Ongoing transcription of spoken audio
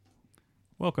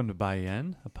Welcome to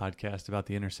Baiyan, a podcast about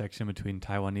the intersection between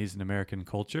Taiwanese and American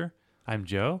culture. I'm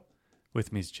Joe.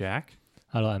 With me is Jack.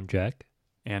 Hello, I'm Jack.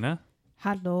 Anna.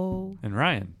 Hello. And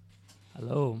Ryan.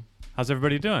 Hello. How's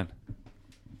everybody doing?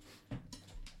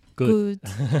 Good.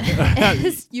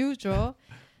 As usual.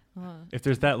 If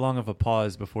there's that long of a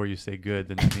pause before you say good,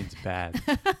 then it means bad.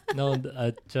 No,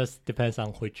 just depends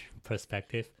on which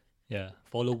perspective. Yeah,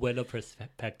 for the weather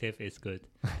perspective, it's good.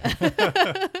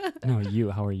 No,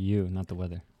 you. How are you? Not the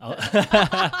weather. Oh.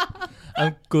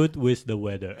 I'm good with the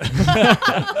weather.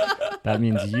 That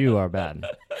means you are bad.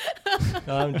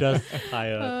 No, I'm just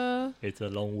tired. It's a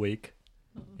long week.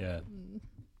 Yeah.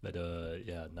 But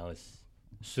yeah, now it's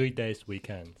 3 days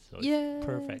weekend. So it's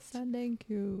perfect. Thank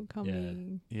you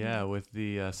coming. Yeah, with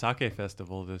the Sake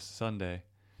Festival this Sunday.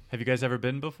 Have you guys ever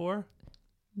been before?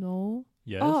 No.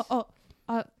 Yes.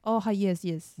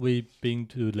 Yes. We've been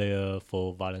to there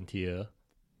for volunteer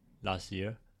last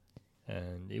year.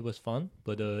 And it was fun.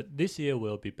 But this year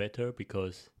will be better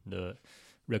because the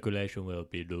regulation will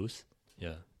be loose.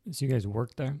 Yeah. So you guys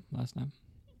worked there last time?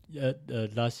 Yeah.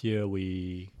 Last year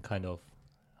we kind of,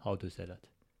 how to say that?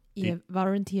 Yeah,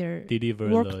 volunteer. Deliver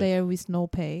work there with no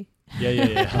pay.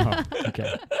 Yeah. Oh,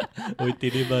 okay. We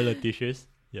deliver the dishes.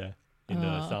 Yeah. In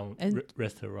some and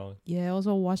restaurant. Yeah,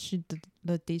 also wash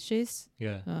the dishes.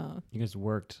 Yeah. You guys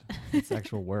worked. It's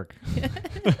actual work.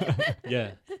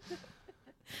 Yeah.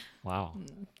 Wow.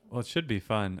 Well, it should be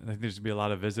fun. I think there's going to be a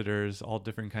lot of visitors, all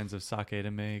different kinds of sake to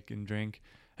make and drink.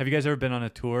 Have you guys ever been on a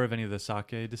tour of any of the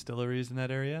sake distilleries in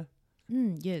that area?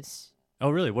 Yes. Oh,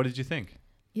 really? What did you think?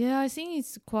 Yeah, I think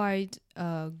it's quite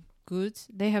good.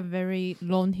 They have very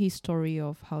long history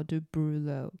of how to brew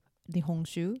the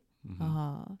Nihonshu.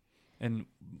 Mm-hmm. And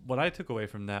what I took away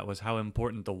from that was how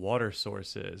important the water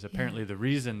source is. Apparently, the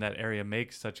reason that area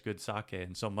makes such good sake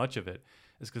and so much of it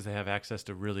is because they have access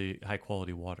to really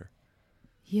high-quality water.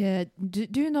 Yeah. Do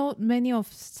you know many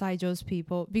of Saijo's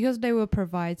people, because they will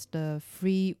provide the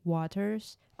free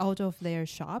waters out of their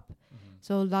shop. Mm-hmm.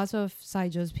 So lots of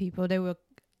Saijo's people, they will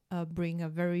bring a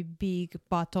very big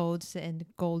bottles and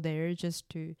go there just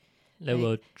to... They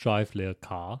will drive their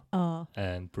car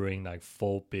and bring like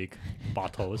 4 big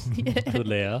bottles to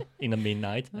there in the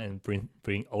midnight and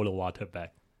bring all the water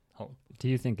back home. Do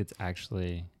you think it's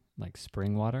actually like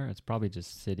spring water? It's probably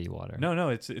just city water. No,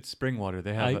 it's spring water.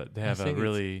 They have a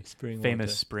really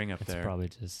famous spring up there. It's probably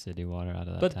just city water out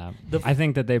of that tap. I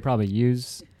think that they probably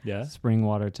use spring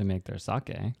water to make their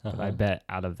sake. But I bet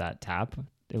out of that tap,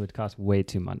 it would cost way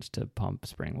too much to pump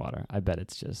spring water. I bet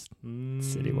it's just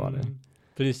city water.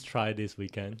 Please try this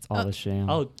weekend. It's all a shame.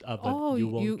 But you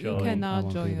won't join. You cannot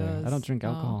join us. I don't drink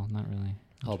alcohol, not really.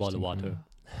 How about the water?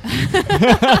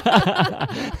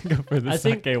 Go for the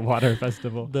sake water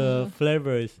festival. The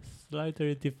flavor is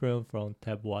slightly different from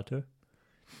tap water.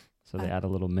 So they add a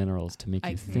little minerals to make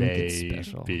you think it's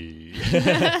special.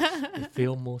 It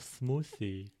feels more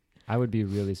smoothie. I would be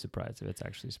really surprised if it's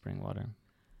actually spring water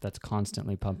that's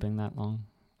constantly pumping that long.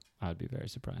 I would be very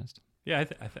surprised. Yeah,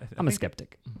 I'm a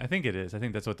skeptic. I think it is. I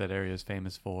think that's what that area is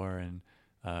famous for, and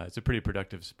it's a pretty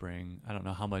productive spring. I don't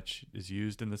know how much is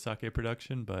used in the sake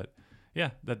production, but yeah,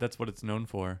 that's what it's known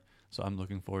for. So I'm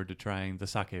looking forward to trying the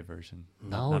sake version.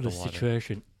 Now the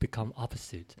situation become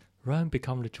opposite. Ryan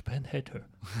become the Japan hater.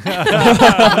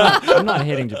 I'm not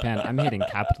hating Japan. I'm hating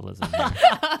capitalism here.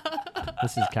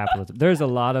 This is capitalism. There's a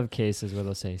lot of cases where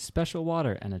they'll say special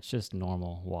water, and it's just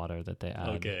normal water that they add.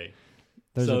 Okay.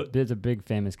 There's a big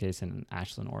famous case in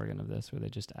Ashland, Oregon of this where they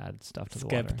just add stuff to the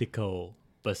water. Skeptical,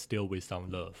 but still with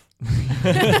some love.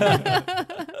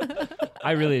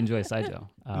 I really enjoy Saijo,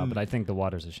 but I think the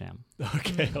water's a sham.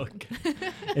 Okay.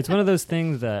 It's one of those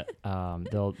things that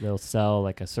they'll sell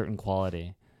like a certain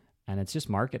quality, and it's just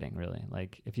marketing, really.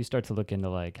 Like if you start to look into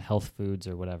like health foods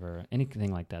or whatever,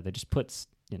 anything like that, they just put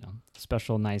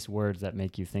special nice words that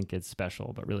make you think it's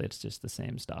special, but really it's just the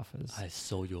same stuff as... I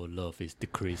saw your love is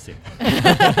decreasing.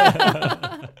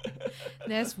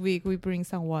 Next week we bring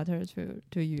some water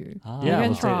to you. Yeah, you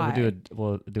can try.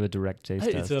 We'll do a direct taste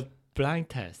test. It's a blind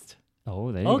test.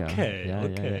 Oh, there you go. Okay. Yeah.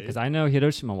 Because I know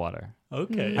Hiroshima water.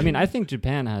 Okay. I mean, I think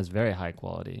Japan has very high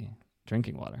quality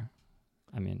drinking water.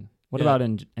 I mean, what about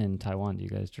in Taiwan? Do you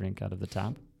guys drink out of the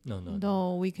tap?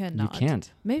 No, we cannot. You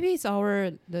can't. Maybe it's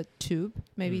the tube.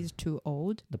 Maybe it's too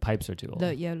old. The pipes are too old.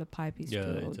 The pipe is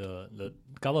too old. The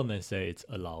government say it's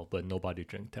allowed, but nobody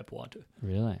drink tap water.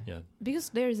 Really? Yeah. Because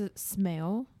there is a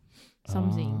smell,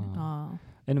 something.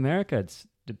 In America, it's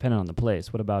dependent on the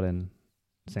place. What about in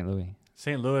St. Louis?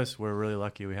 St. Louis, we're really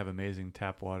lucky. We have amazing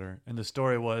tap water. And the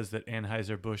story was that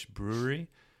Anheuser-Busch Brewery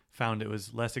found it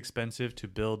was less expensive to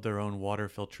build their own water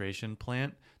filtration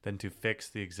plant than to fix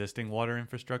the existing water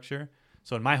infrastructure.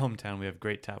 So in my hometown, we have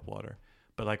great tap water.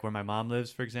 But like where my mom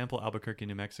lives, for example, Albuquerque,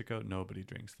 New Mexico, nobody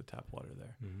drinks the tap water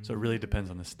there. So it really depends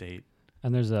on the state.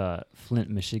 And there's Flint,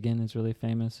 Michigan is really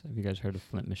famous. Have you guys heard of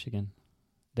Flint, Michigan?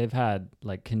 They've had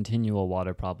like continual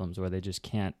water problems where they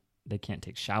can't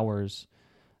take showers.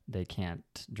 They can't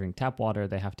drink tap water.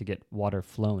 They have to get water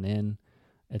flown in.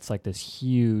 It's like this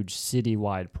huge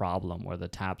citywide problem where the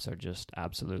taps are just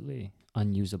absolutely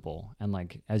unusable. And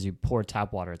like as you pour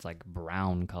tap water, it's like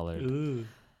brown colored. Ooh.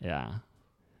 Yeah.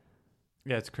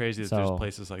 Yeah, it's crazy that So, there's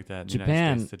places like that in the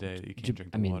Japan- United States today that you can't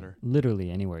drink the water. Literally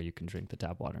anywhere you can drink the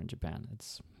tap water in Japan.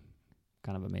 It's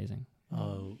kind of amazing.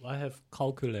 I have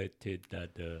calculated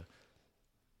that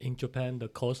in Japan, the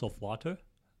cost of water,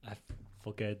 I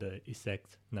forget the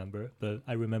exact number, but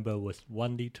I remember it was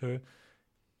 1 liter,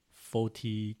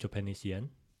 40 Japanese yen.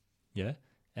 Yeah.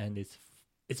 And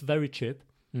it's very cheap,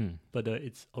 but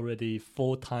it's already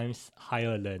 4 times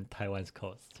higher than Taiwan's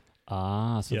cost.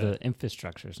 So the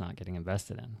infrastructure is not getting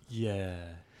invested in. Yeah.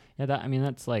 Yeah,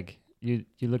 that's like you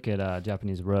look at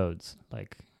Japanese roads,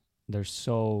 like they're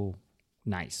so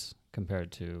nice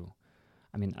compared to,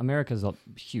 America's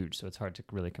huge, so it's hard to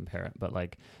really compare it. But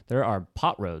like there are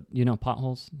potholes.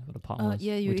 What a pothole is?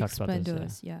 Yeah, you We talked about explained this, to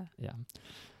us. Yeah. Yeah.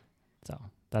 So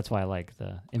that's why I like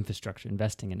the infrastructure.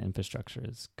 Investing in infrastructure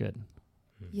is good.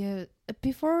 Yeah.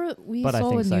 Before we But I saw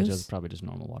think a Saijo is news. probably just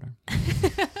normal water.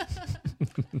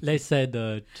 Let's say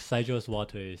the Saijo's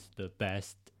water is the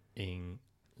best in,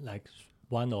 like,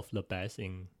 one of the best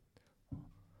in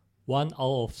 1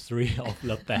 out of 3 of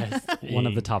the best. One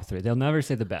of the top 3. They'll never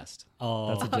say the best. Oh,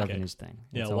 That's a okay. Japanese thing.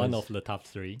 Yeah, It's one always- of the top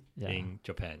 3 Yeah. in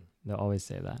Japan. They'll always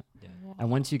say that. Yeah.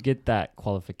 And once you get that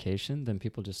qualification, then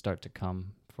people just start to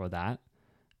come for that,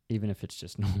 even if it's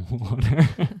just normal water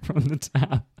from the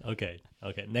tap. Okay.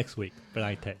 Next week,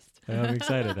 blind test. I'm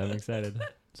excited.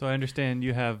 So I understand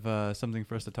you have something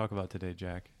for us to talk about today,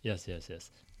 Jack. Yes.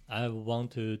 I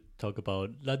want to talk about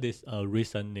that is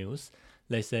recent news.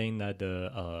 They're saying that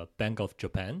the Bank of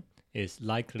Japan is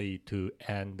likely to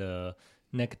end the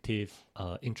negative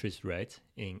interest rate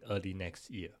in early next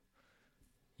year.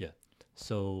 Yeah.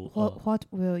 So What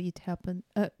will it happen?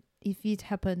 If it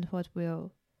happened, what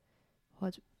will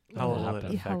How will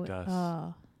happen? it affect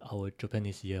us? our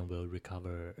Japanese yen will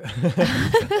recover.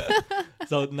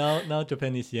 So now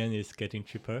Japanese yen is getting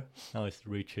cheaper. Now it's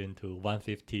reaching to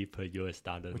 150 per US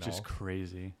dollar Which now. is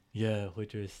crazy. Yeah,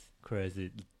 which is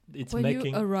crazy. It's when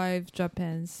making you arrive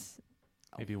Japan's?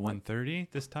 Maybe 130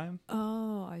 this time?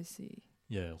 Oh, I see.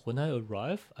 yeah. When I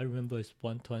arrived, I remember it's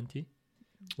 120,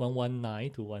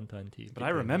 119 to 120. But I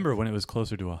remember when it was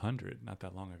closer to 100 not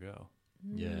that long ago.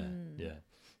 Yeah.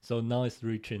 So now it's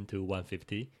reaching to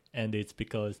 150, and it's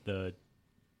because the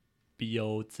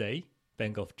BOJ,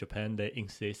 Bank of Japan, they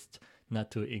insist not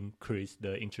to increase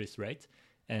the interest rate,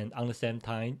 and at the same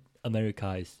time,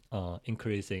 America is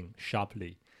increasing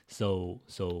sharply. So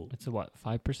It's a what,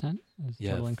 5%? Is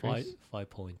yeah, total increase?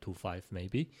 5.25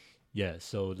 maybe. Yeah,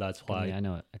 so that's why I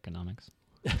know economics.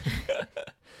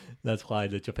 that's why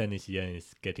the Japanese yen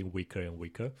is getting weaker and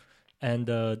weaker. And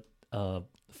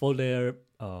for their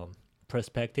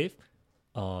perspective,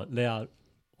 they are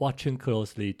watching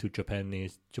closely to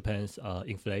Japan's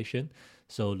inflation.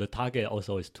 So the target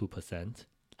also is 2%.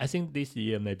 I think this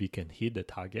year maybe can hit the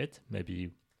target,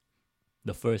 maybe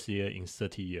the first year in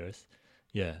 30 years.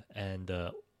 Yeah, and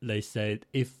they said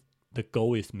if the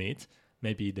goal is met,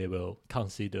 maybe they will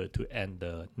consider to end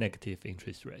the negative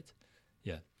interest rate.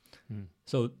 Yeah.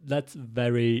 So that's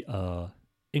very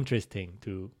interesting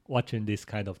to watching this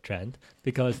kind of trend,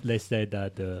 because they say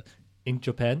that in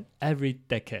Japan, every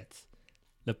decade,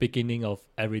 the beginning of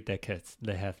every decade,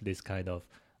 they have this kind of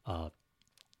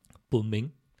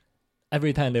booming.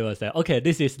 Every time they will say, okay,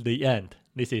 this is the end.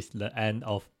 This is the end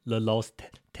of the last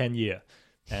 10 years.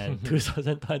 And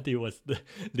 2020 was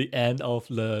the end of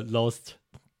the last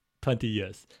 20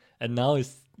 years. And now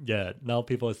now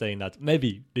people are saying that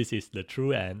maybe this is the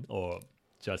true end or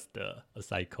just a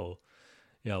cycle.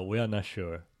 Yeah, we are not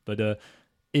sure. But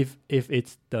if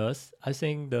it does, I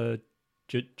think the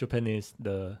Japanese,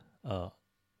 the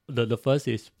first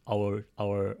is our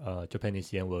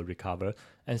Japanese yen will recover,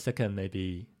 and second,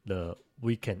 maybe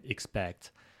we can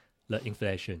expect the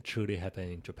inflation truly happen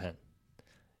in Japan.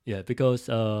 Yeah, because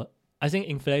I think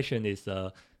inflation is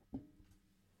a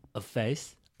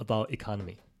phase about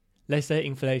economy. Let's say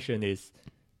inflation is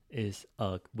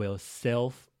will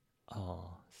self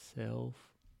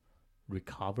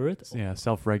recovered, Yeah,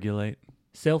 self-regulate.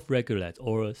 self-regulate,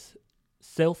 or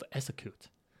self-execute.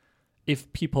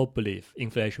 If people believe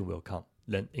inflation will come,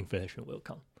 then inflation will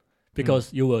come,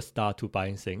 because you will start to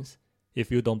buying things.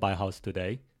 If you don't buy a house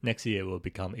today, next year it will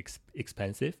become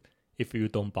expensive. if you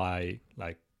don't buy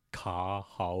like car,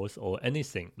 house, or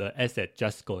anything, the asset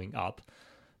just going up.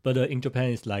 But in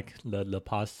Japan, it's like the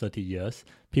past 30 years,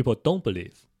 people don't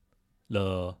believe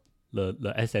the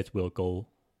assets will go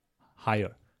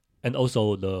higher. And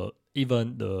also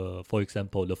for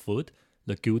example, the food,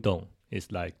 the gyudon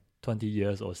is like 20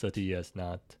 years or 30 years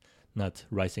not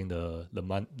rising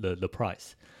the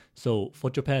price. So for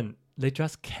Japan, they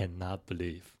just cannot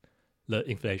believe the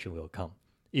inflation will come.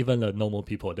 Even the normal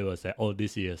people, they will say, oh,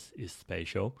 this year is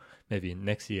special. Maybe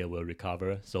next year will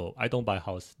recover. So I don't buy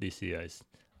house this year.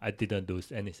 I didn't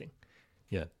lose anything.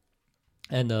 Yeah.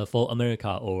 And for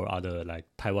America or other like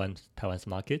Taiwan's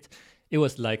market, it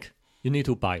was like you need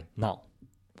to buy now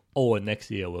or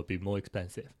next year will be more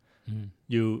expensive.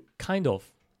 You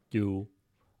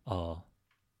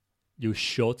you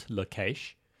short the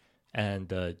cash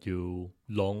and you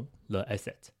long the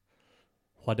asset,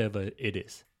 whatever it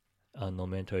is, no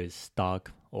matter it's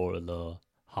stock or the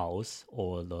house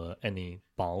or any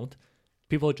bond.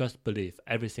 People just believe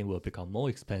everything will become more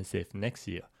expensive next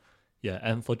year. Yeah,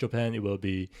 and for Japan, it will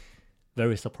be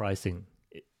very surprising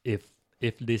if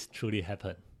this truly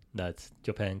happen, that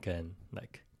Japan can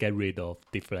like get rid of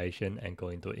deflation and go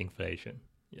into inflation.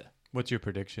 Yeah. What's your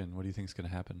prediction? What do you think is going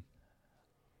to happen?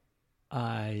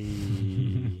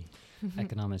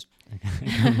 Economist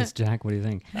Jack, what do you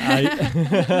think?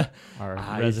 Our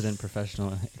resident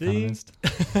professional economist.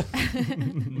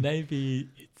 Maybe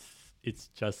it's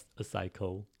just a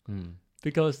cycle.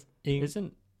 Because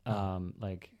isn't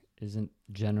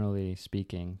generally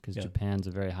speaking, because Japan's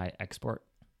a very high export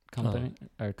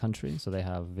country, so they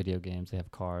have video games, they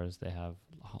have cars, they have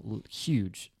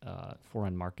huge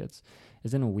foreign markets.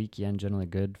 Isn't a weak yen generally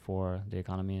good for the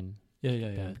economy and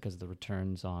because the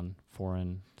returns on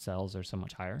foreign sales are so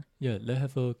much higher? Yeah, they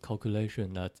have a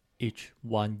calculation that each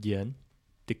 1 yen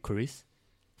decrease,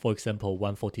 for example,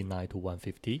 149 to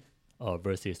 150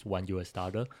 versus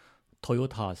 $1,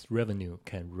 Toyota's revenue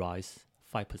can rise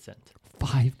 5%.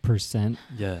 5%?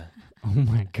 Yeah. Oh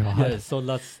my God. Yeah, so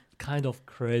that's kind of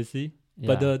crazy. Yeah.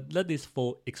 But that is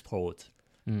for export.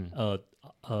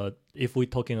 If we're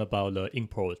talking about the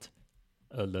import,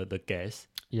 the gas.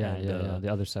 The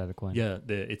other side of the coin. Yeah,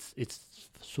 it's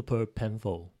super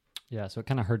painful. Yeah, so it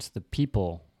kind of hurts the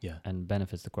people and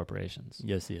benefits the corporations.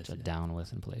 Yes. Down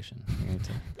with inflation. We need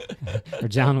to, or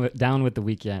down with the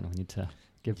weak yen. We need to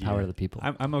give power to the people.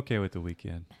 I'm okay with the weak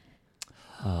yen.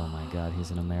 Oh my God, he's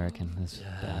an American, this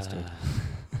bastard.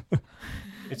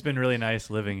 It's been really nice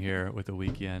living here with the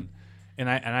weak yen. And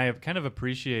I kind of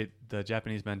appreciate the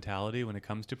Japanese mentality when it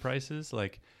comes to prices.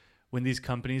 Like when these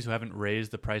companies who haven't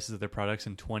raised the prices of their products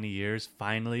in 20 years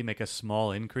finally make a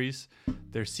small increase,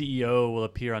 their CEO will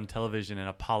appear on television and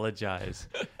apologize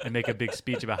and make a big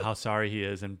speech about how sorry he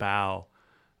is and bow.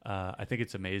 I think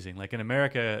it's amazing. Like in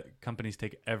America, companies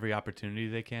take every opportunity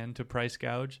they can to price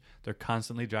gouge. They're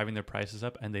constantly driving their prices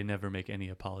up and they never make any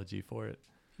apology for it.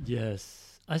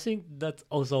 Yes. I think that's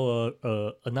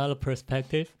also another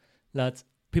perspective that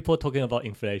people talking about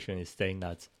inflation is saying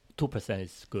that 2%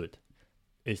 is good.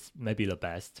 It's maybe the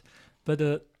best. But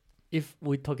if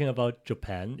we're talking about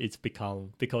Japan, it's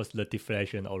become, because the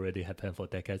deflation already happened for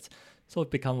decades, so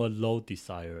it become a low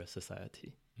desire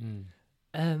society.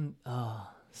 And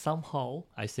somehow,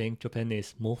 I think Japan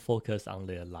is more focused on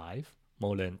their life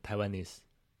more than Taiwanese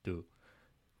do.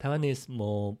 Taiwanese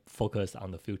more focused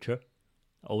on the future.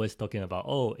 Always talking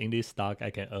about, in this stock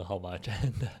I can earn how much,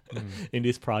 and in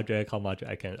this project how much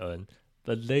I can earn.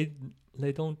 But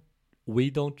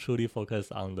we don't truly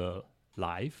focus on the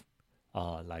life,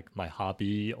 like my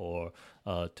hobby or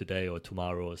today or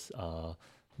tomorrow's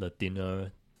the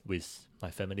dinner with my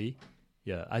family.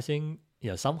 Yeah, I think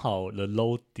somehow the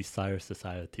low desire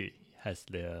society has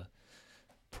their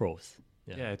pros.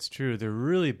 Yeah, it's true. They're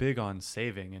really big on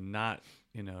saving and not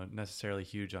necessarily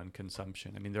huge on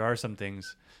consumption. I mean, there are some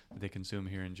things that they consume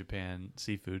here in Japan,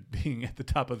 seafood being at the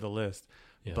top of the list.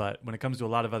 Yeah. But when it comes to a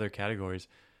lot of other categories,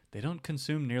 they don't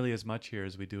consume nearly as much here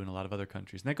as we do in a lot of other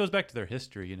countries. And that goes back to their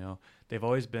history, They've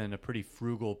always been a pretty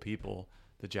frugal people,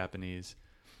 the Japanese.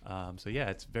 So yeah,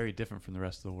 it's very different from the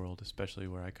rest of the world, especially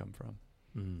where I come from.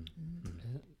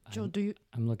 Joe,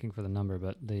 I'm looking for the number,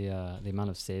 but the amount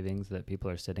of savings that people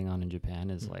are sitting on in Japan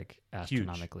is like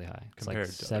astronomically high. It's like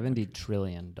 $70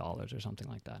 trillion or something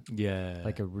like that. Yeah,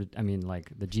 like like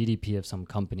the GDP of some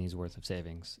company's worth of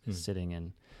savings is sitting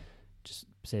in just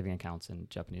saving accounts in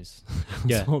Japanese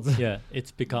households. Yeah,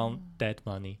 it's become dead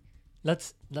money.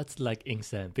 That's like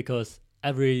insane, because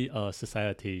every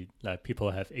society, like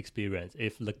people have experience.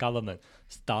 If the government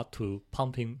start to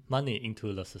pumping money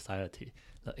into the society,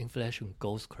 the inflation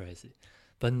goes crazy.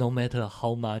 But no matter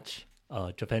how much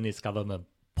Japanese government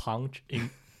punch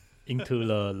into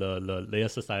their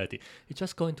society. It's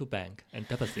just going to bank and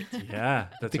deposit. Yeah,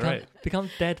 that's right. Become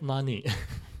dead money.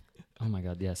 Oh my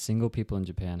God. Yeah. Single people in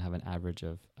Japan have an average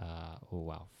of,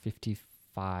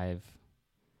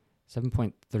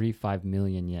 7.35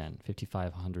 million yen,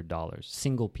 $5,500.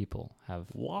 Single people have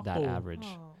Wow. that average.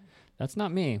 Oh. That's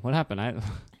not me. What happened? I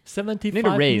 75 need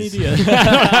a raise. million.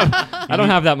 I don't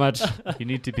have that much. You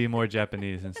need to be more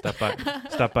Japanese and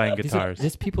stop buying guitars.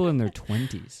 These people in their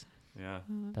 20s. Yeah.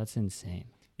 That's insane.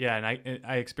 Yeah, and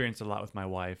I experienced a lot with my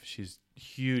wife. She's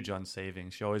huge on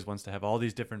savings. She always wants to have all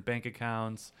these different bank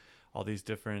accounts, all these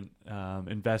different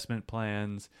investment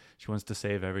plans. She wants to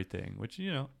save everything, which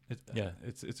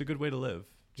it's a good way to live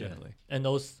generally. Yeah. And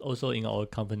also in our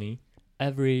company,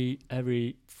 every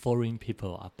foreign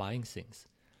people are buying things.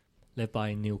 They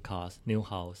buy new cars, new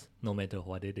house, no matter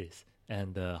what it is,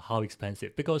 and how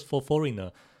expensive. Because for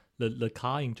foreigner, the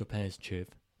car in Japan is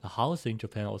cheap. The house in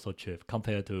Japan also cheap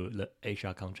compared to the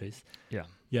Asia countries. Yeah.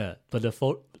 Yeah, but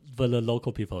the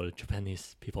local people, the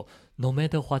Japanese people, no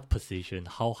matter what position,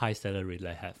 how high salary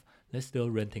they have, they're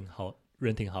still renting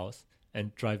house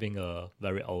and driving a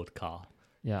very old car.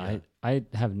 Yeah. I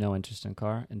have no interest in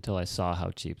car until I saw how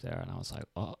cheap they are, and I was like,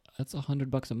 oh, that's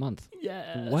 $100 a month.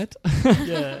 Yeah. What?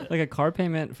 Yeah. Like a car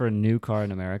payment for a new car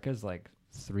in America is like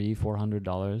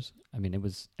 $300-400. I mean,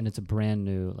 it's a brand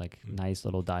new, like nice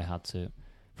little Daihatsu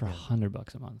for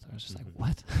 $100 a month. I was just like,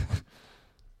 what?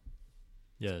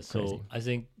 Yeah, so Crazy. I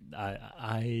think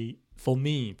I for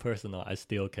me personal, I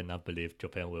still cannot believe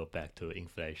Japan will back to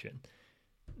inflation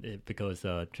because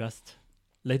just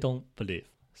they don't believe,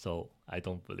 so I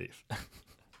don't believe.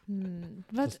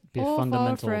 But Just be a all of our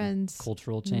fundamental friends,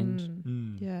 cultural change.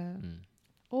 yeah, Mm.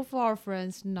 all of our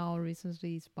friends now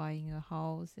recently is buying a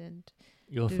house and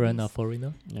Your Do friend are this.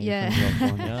 foreigner? Yeah. your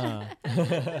friends are all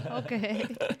foreign. Yeah.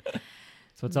 okay.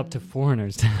 So it's up to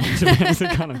foreigners to Japan's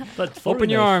economy. But Open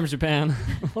your arms, Japan.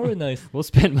 foreigners, We'll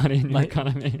spend money in your My-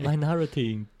 economy.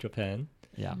 minority in Japan.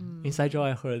 Yeah. Inside job,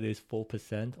 I heard is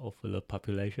 4% of the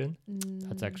population.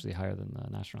 That's actually higher than the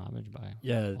national average by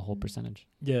Yeah, a whole percentage.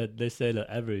 yeah. They say the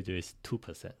average is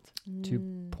 2%.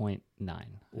 2.9.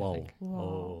 Wow. I think. Wow.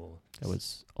 Oh. That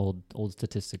was old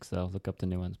statistics though. Look up the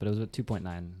new ones, but it was at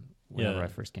 2.9 whenever Yeah. I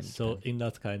first came to So Japan. in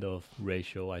that kind of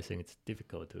ratio, I think it's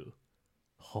difficult to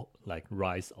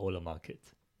rise all the market.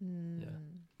 Yeah.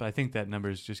 But I think that number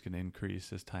is just going to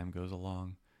increase as time goes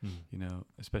along.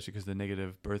 Especially because the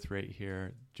negative birth rate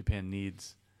here, Japan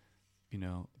needs,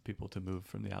 people to move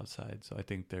from the outside. So I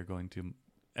think they're going to,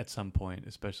 at some point,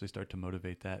 especially start to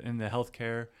motivate that. In the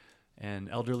healthcare and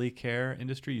elderly care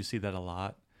industry, you see that a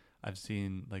lot. I've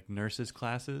seen like nurses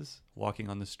classes walking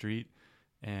on the street,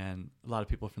 and a lot of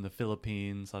people from the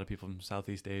Philippines, a lot of people from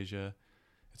Southeast Asia.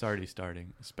 It's already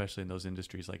starting, especially in those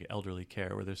industries like elderly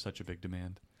care where there's such a big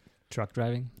demand. Truck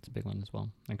driving, it's a big one as well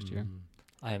next year.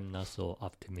 I am not so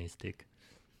optimistic.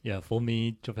 Yeah, for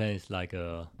me, Japan is like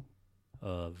a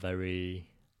very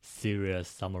serious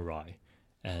samurai,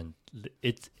 and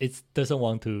it doesn't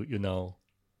want to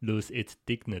lose its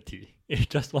dignity. It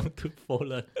just want to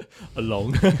fall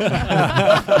alone.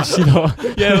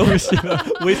 Yeah,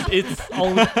 with its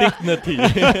own dignity.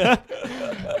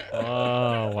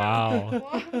 Oh, wow.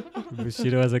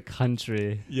 Bushido as a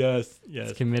country. Yes.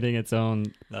 It's committing its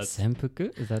own That's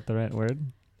senpuku. Is that the right word?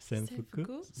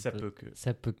 senpuku. Seppuku.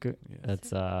 Seppuku. Yeah. That's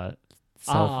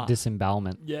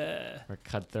self-disembowelment. Yeah. Or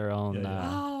cut their own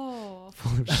Oh.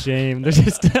 full of shame. They're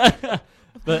just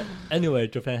But anyway,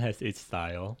 Japan has its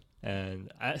style,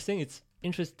 and I think it's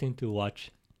interesting to watch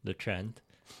the trend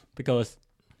because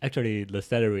actually the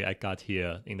salary I got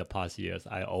here in the past years,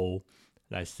 I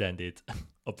send it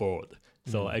abroad.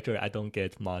 So actually I don't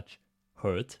get much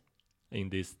hurt in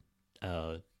this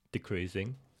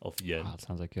decreasing of yen. Wow, it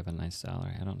sounds like you have a nice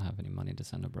salary. I don't have any money to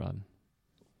send abroad.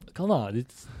 Come on,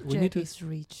 we need Jack to. is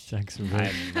rich. Jackson.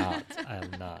 I am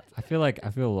not. I feel a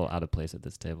little out of place at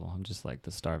this table. I'm just like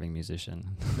the starving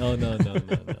musician. No.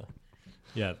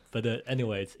 Yeah, but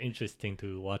anyway, it's interesting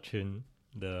to watching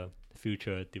the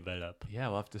future develop. Yeah,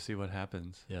 we'll have to see what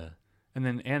happens. Yeah. And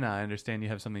then Anna, I understand you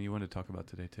have something you want to talk about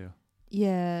today too.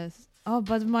 Yes. Oh,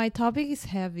 but my topic is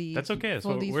heavy. That's okay. That's for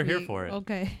what this we're here week. for it.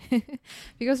 Okay.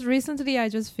 Because recently I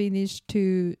just finished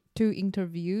two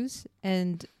interviews,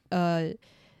 and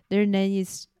their name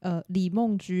is Li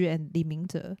Mengju and Li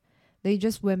Mingzhe. They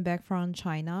just went back from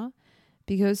China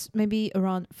because maybe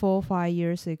around 4 or 5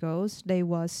 years ago they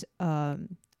was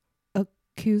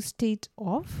accused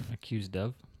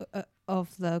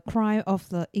of the crime of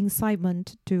the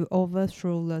incitement to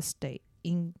overthrow the state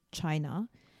in China,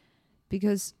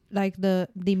 because like the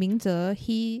Li Mingzhe,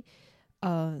 he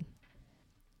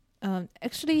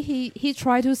actually he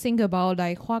tried to think about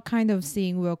like what kind of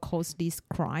thing will cause this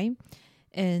crime,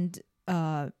 and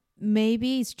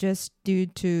maybe it's just due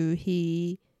to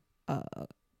he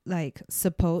like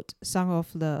support some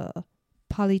of the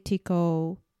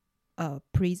political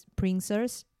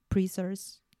prisoners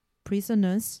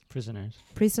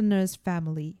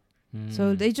family.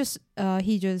 So they just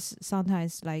he just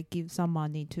sometimes like give some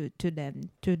money to them,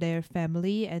 to their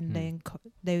family, and then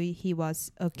he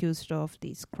was accused of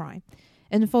this crime.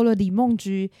 And for Li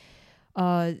Mengzhi,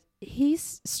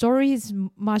 his story is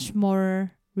much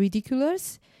more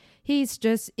ridiculous. He's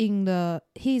just a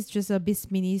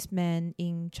businessman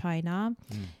in China,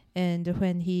 and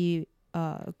when he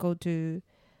go to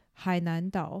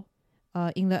Hainan Dao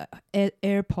in the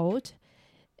airport,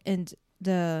 and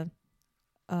the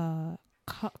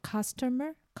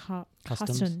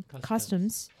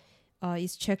customs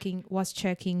was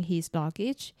checking his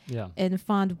luggage, and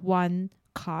found one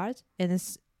card, and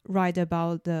it's write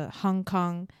about the Hong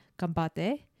Kong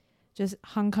Gambate, just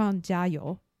Hong Kong 加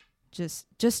油, just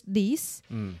this,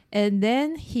 and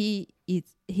then he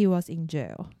was in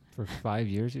jail for 5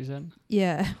 years. You said?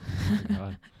 Yeah. Oh my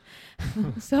God.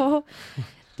 So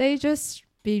they just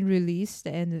been released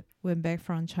and went back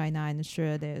from China and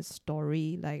share their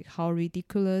story, like how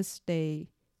ridiculous they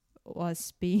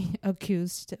was being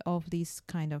accused of this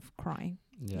kind of crime.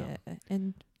 Yeah.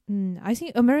 And I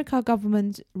think American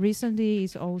government recently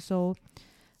is also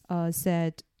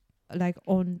said like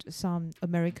on some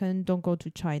American don't go to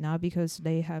China because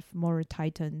they have more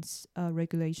tightened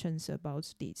regulations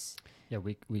about this. Yeah,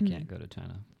 we can't go to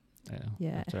China.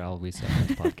 Yeah. After all we said on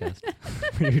this podcast,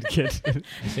 we'd get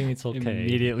I think it's okay.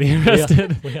 immediately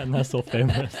arrested. We are not so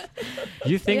famous.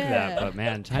 You think that, but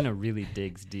man, China really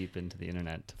digs deep into the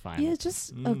internet to find. Yeah,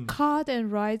 just a card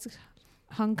and writes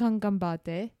Hong Kong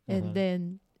Gambate, and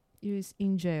then is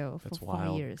in jail for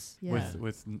 5 years. Yeah.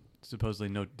 With supposedly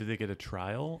no, did they get a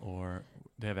trial or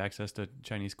they have access to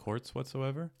Chinese courts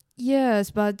whatsoever? Yes,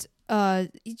 but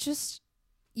it just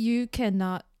you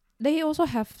cannot. They also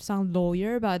have some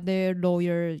lawyer, but their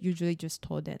lawyer usually just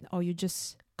told them, "Oh, you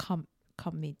just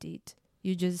committed.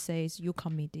 You just say you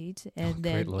committed, and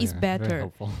then it's better." Very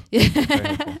helpful. Yeah.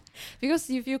 Very helpful. Because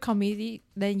if you committed,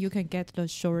 then you can get the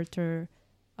shorter.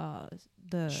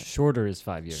 The shorter is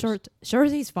 5 years. Short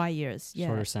is 5 years. Yeah.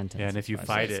 Shorter sentence. Yeah, and if you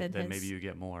fight it, then sentence. maybe you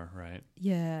get more, right?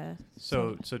 Yeah.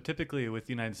 So typically with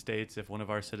the United States, if one of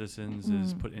our citizens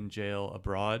is put in jail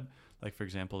abroad, like for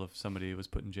example, if somebody was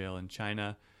put in jail in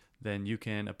China, then you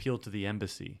can appeal to the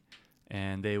embassy,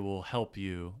 and they will help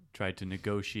you try to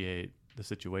negotiate the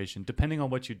situation. Depending on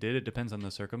what you did, it depends on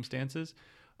the circumstances.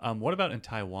 What about in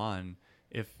Taiwan?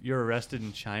 If you're arrested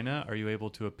in China, are you able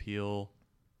to appeal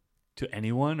to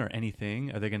anyone or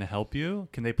anything? Are they going to help you?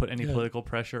 Can they put any political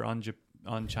pressure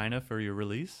on China for your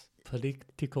release?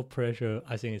 Political pressure,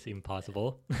 I think it's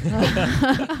impossible.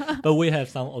 But we have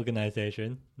some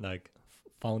organization like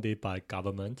founded by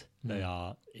government. They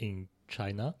are in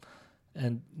China,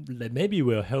 and they maybe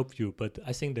will help you, but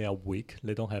I think they are weak.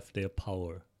 They don't have their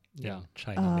power in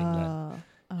China mainland.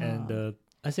 And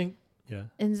I think,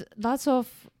 and lots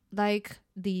of like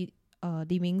Li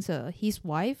Mengzhi, his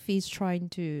wife is trying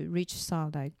to reach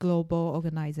some like global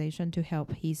organization to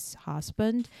help his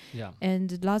husband. Yeah.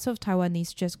 And lots of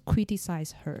Taiwanese just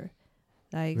criticize her.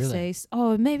 Like says,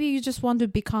 "Oh, maybe you just want to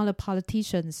become a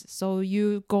politician, so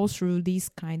you go through this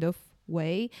kind of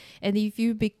way, and if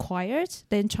you be quiet,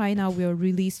 then China will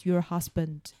release your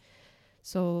husband."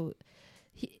 So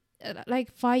like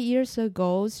 5 years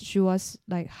ago, she was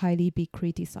like highly be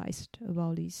criticized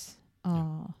about this.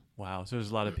 Wow. So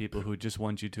there's a lot of people who just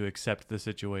want you to accept the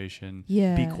situation,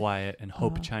 yeah, be quiet, and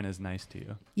hope China's nice to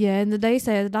you. Yeah, and they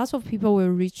said lots of people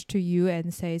will reach to you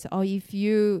and say, "Oh, if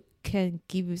you can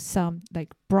give some,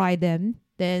 like, bribe them,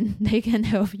 then they can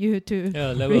help you to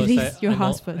release your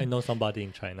husband." I know somebody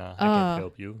in China. I can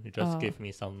help you. You just give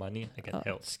me some money. I can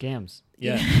help. Scams.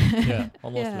 Yeah, yeah,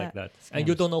 almost like that. Scams. And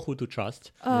you don't know who to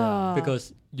trust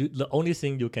because the only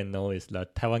thing you can know is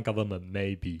that Taiwan government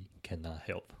maybe cannot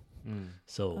help.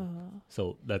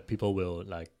 So that people will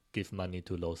like give money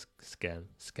to those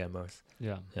scammers.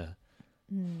 Yeah.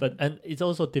 But and it's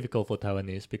also difficult for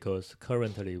Taiwanese because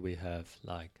currently we have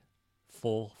like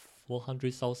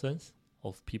 400,000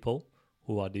 of people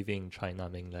who are living in China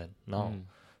mainland now.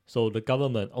 So the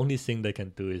government only thing they can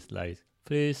do is like,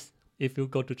 please, if you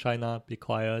go to China, be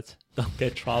quiet, don't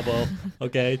get trouble.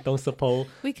 Okay, don't support.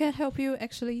 We can help you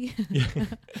actually.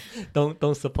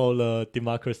 Don't support the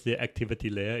democracy activity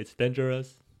there. It's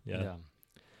dangerous. Yeah.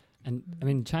 And I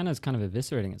mean, China is kind of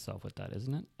eviscerating itself with that,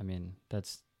 isn't it? I mean,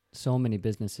 that's so many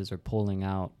businesses are pulling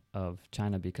out of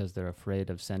China because they're afraid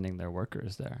of sending their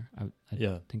workers there. I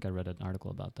Yeah. think I read an article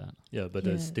about that. Yeah, but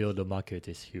Yes. still the market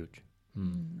is huge,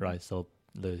 right? So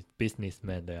the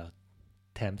businessmen, they are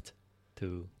tempted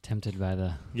by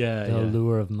the yeah,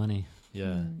 allure of money.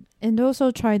 yeah. And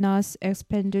also China's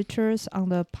expenditures on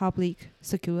the public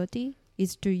security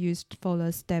is to use for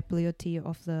the stability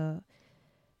of the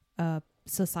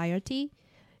society.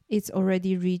 It's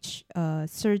already reached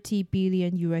 $30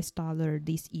 billion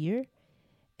this year,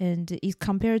 and it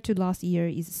compared to last year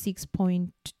is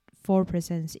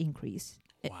 6.4% increase.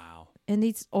 Wow. And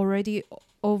it's already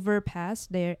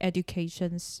overpassed their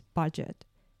education's budget.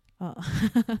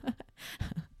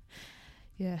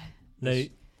 Yeah. They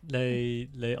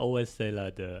always say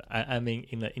that I mean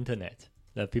in the internet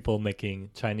that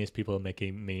Chinese people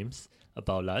making memes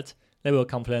about that. They will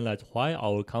complain that why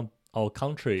our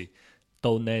country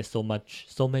donate so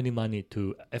many money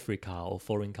to Africa or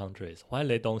foreign countries. Why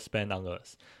they don't spend on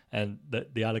us? And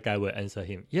the other guy will answer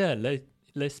him, yeah, they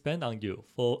spend on you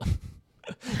for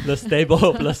the stable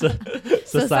of the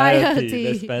society.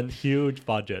 They spend huge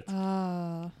budget.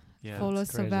 Yeah. For the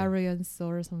it's crazy. surveillance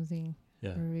or something.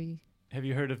 Yeah. Very Have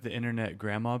you heard of the Internet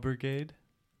Grandma Brigade?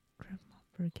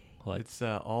 brigade. What? It's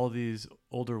all these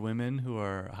older women who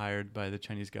are hired by the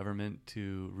Chinese government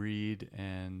to read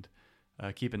and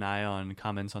keep an eye on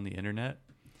comments on the internet.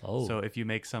 Oh. So if you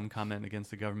make some comment against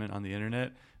the government on the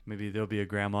internet, maybe there'll be a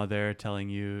grandma there telling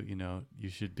you, you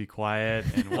should be quiet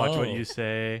and watch what you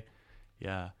say.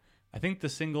 Yeah. I think the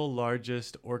single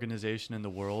largest organization in the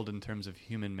world in terms of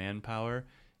human manpower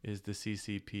is the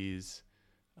CCP's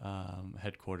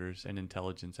headquarters and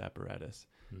intelligence apparatus.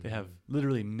 They have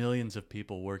literally millions of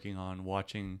people working on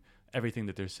watching everything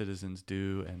that their citizens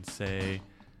do and say.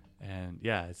 And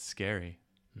yeah, it's scary.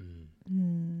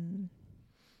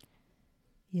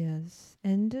 Yes,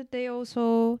 and they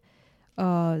also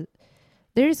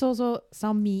there is also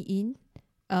some mean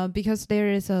because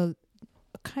there is a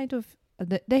kind of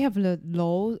they have the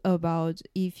law about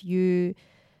if you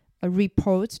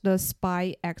report the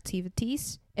spy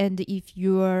activities, and if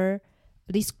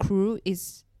this crew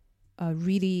is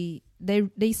really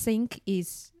they think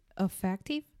is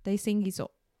effective, they think is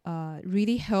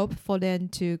really help for them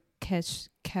to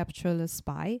capture the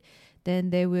spy,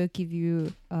 then they will give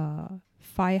you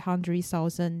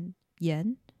 500,000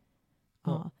 yen.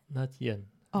 Not yen.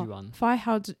 Yuan.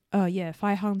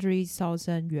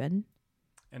 500,000 yuan.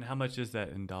 And how much is that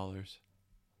in dollars?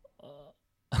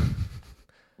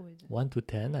 1 to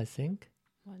 10, I think.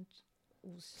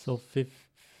 So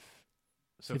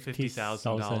So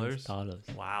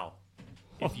 $50,000. Wow.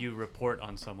 If you report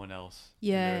on someone else,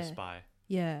 you're a spy.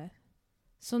 Yeah.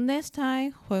 So next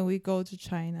time when we go to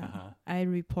China, I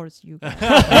report you guys.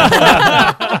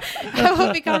 I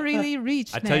will become really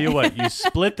rich. I tell you what, you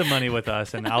split the money with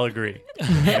us and I'll agree.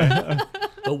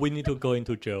 But we need to go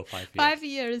into jail 5 years. 5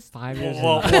 years. 5 years.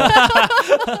 Well,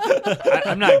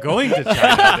 I'm not going to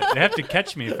China. They have to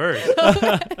catch me first.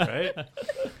 Right?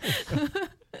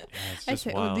 Yeah, it's I just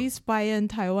say, wild. this spy in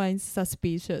Taiwan is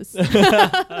suspicious.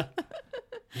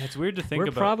 Yeah, it's weird to think We're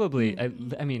about. probably,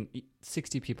 I mean,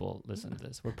 60 people listen to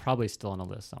this. We're probably still on a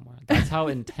list somewhere. That's how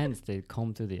intense they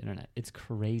comb through the internet. It's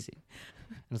crazy.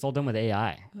 And it's all done with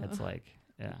AI. It's like,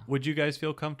 yeah. Would you guys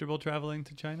feel comfortable traveling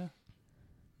to China?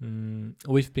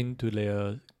 We've been to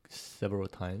there several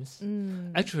times.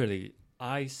 Mm. Actually,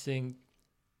 I think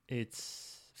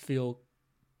it's feel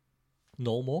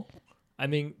normal. I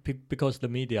mean, because the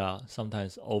media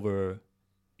sometimes over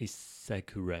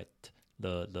exaggerate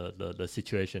the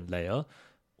situation there.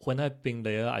 When I've been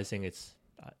there, I think it's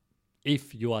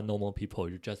if you are normal people,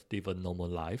 you just live a normal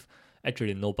life.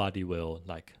 Actually, nobody will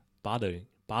like bothering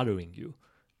you.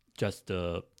 Just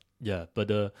but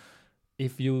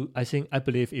I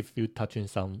believe if you touch on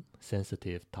some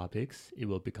sensitive topics, it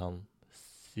will become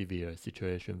severe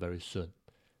situation very soon.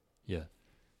 Yeah.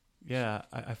 Yeah,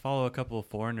 I follow a couple of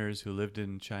foreigners who lived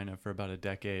in China for about a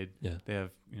decade. Yeah. They have,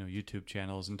 YouTube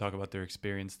channels and talk about their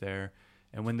experience there.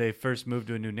 And when they first move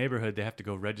to a new neighborhood, they have to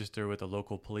go register with a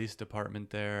local police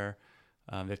department there.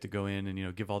 They have to go in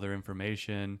and, give all their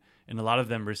information. And a lot of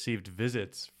them received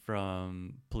visits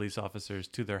from police officers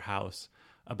to their house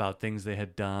about things they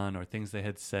had done or things they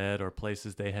had said or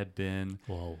places they had been.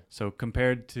 Whoa. So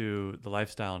compared to the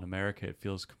lifestyle in America, it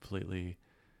feels completely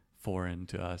foreign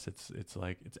to us. It's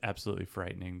absolutely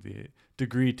frightening the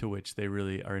degree to which they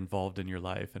really are involved in your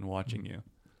life and watching you.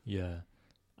 Yeah.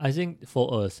 I think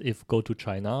for us, if go to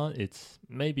China, it's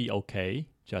maybe okay.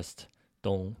 Just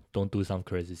don't do some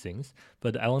crazy things.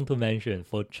 But I want to mention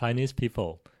for Chinese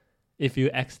people, if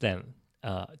you ask them,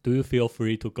 do you feel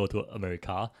free to go to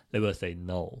America? They will say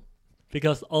no.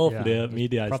 because all of Yeah, their there's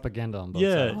media is propaganda on both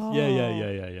yeah,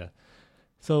 sides. yeah.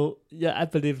 So yeah, I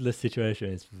believe the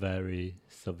situation is very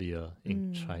severe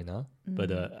in China,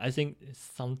 but I think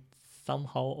it's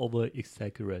somehow over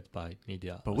exaggerated by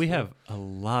media. But as we well. have a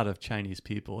lot of Chinese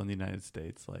people in the United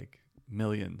States, like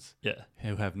millions, yeah,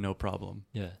 who have no problem.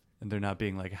 yeah, And they're not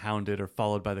being like hounded or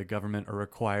followed by the government or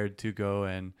required to go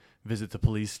and visit the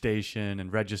police station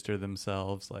and register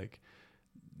themselves. Like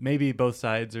maybe both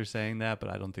sides are saying that, but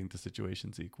I don't think the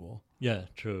situation's equal. yeah.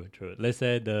 True. Let's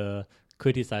say the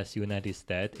criticize United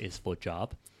States is for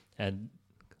job, and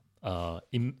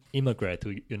immigrate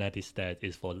to United States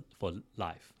is for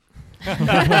life.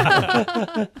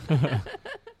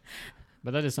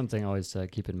 But that is something always to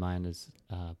keep in mind is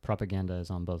propaganda is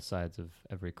on both sides of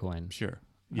every coin. Sure.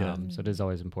 Yeah. So it is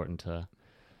always important to,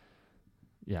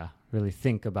 really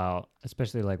think about,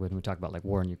 especially like when we talk about like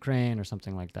war in Ukraine or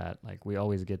something like that. Like we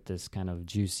always get this kind of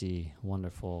juicy,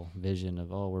 wonderful vision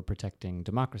of, oh, we're protecting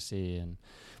democracy, and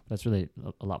that's really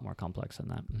a lot more complex than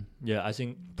that. Yeah, I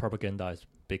think propaganda is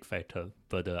big factor,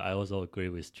 but I also agree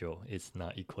with Joe. It's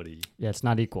not equally. Yeah, it's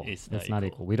not equal. It's It's not not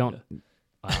equal. equal. We don't.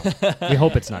 We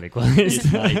hope it's not equal. It's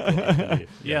not equal.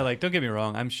 Yeah, like don't get me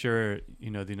wrong. I'm sure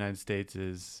the United States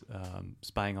is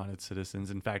spying on its citizens.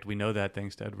 In fact, we know that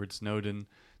thanks to Edward Snowden,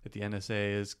 that the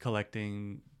NSA is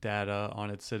collecting data on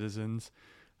its citizens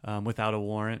without a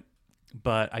warrant.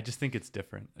 But I just think it's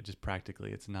different. Just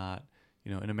practically, it's not.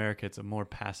 In America, it's a more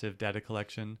passive data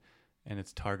collection, and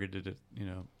it's targeted at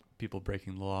people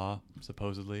breaking the law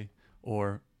supposedly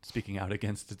or speaking out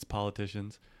against its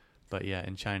politicians. But yeah,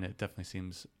 in China, it definitely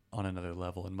seems on another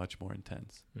level and much more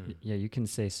intense. Yeah, you can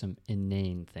say some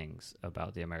inane things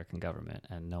about the American government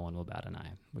and no one will bat an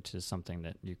eye, which is something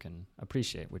that you can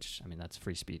appreciate, which, I mean, that's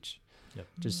free speech. Yep.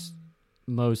 Just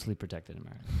mostly protected in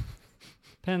America.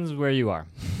 Depends where you are.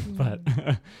 But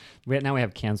now we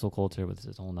have cancel culture, which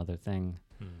is a whole other thing.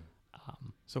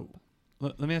 So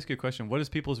let me ask you a question. What has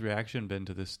people's reaction been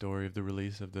to this story of the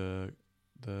release of the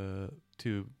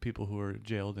two people who were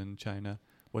jailed in China?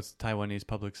 What's Taiwanese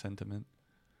public sentiment?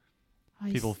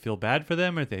 People feel bad for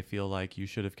them, or they feel like you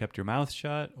should have kept your mouth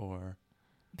shut, or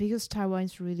because Taiwan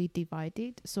is really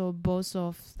divided, so both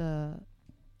of the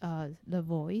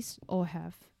voice all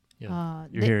have. Yeah.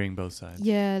 you're hearing both sides.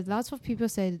 Yeah, lots of people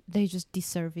say they just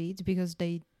deserve it because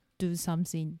they do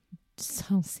something,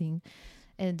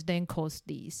 and then cause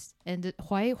this. And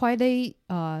why they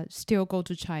still go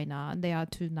to China? They are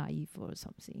too naive or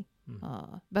something.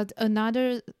 But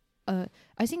another.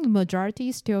 I think the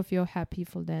majority still feel happy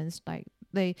for them. It's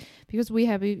like because we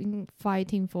have been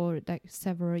fighting for like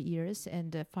several years,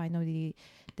 and finally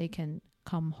they can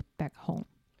come back home.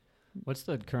 What's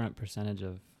the current percentage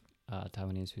of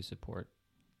Taiwanese who support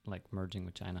like merging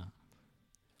with China?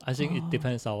 I think it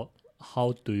depends on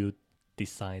how do you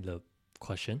design the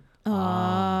question.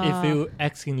 If you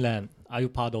asking them, are you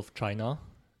part of China?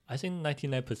 I think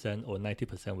 99% or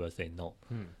 90% will say no.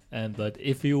 But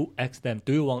if you ask them,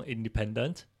 do you want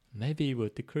independent? Maybe it will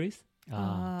decrease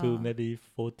to maybe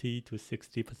 40 to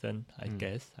 60%. I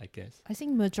guess. I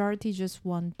think majority just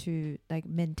want to like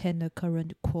maintain the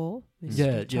current core. With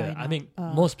Yeah. China. I mean,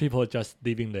 most people are just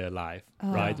living their life,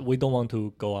 right? We don't want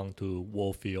to go on to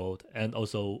war field, and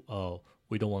also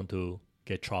we don't want to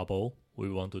get trouble. We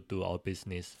want to do our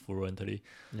business fluently.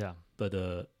 Yeah. But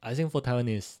I think for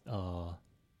Taiwanese,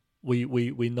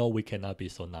 we know we cannot be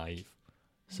so naive.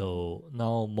 So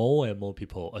now more and more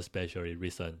people, especially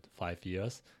recent 5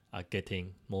 years, are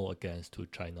getting more against to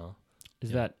China.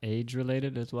 Is that age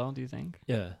related as well, do you think?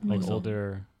 Yeah. Like also.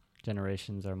 older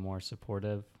generations are more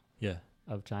supportive Yeah.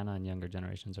 of China and younger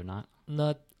generations are not?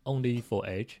 Not only for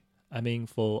age. I mean,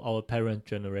 for our parent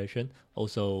generation,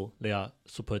 also they are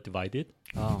super divided.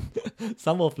 Oh.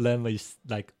 Some of them is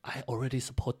like, I already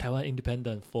support Taiwan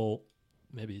independence for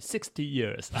maybe 60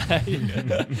 years.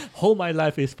 Whole my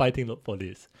life is fighting for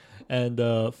this. And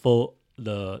for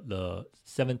the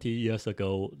 70 years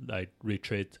ago, like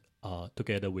retreat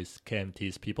together with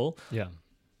KMT's people, Yeah.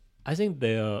 I think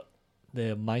their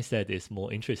mindset is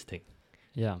more interesting.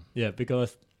 Yeah. Yeah,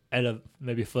 because at the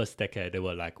maybe first decade, they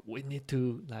were like, we need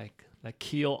to like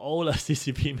kill all the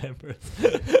CCP members.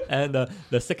 And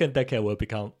the second decade will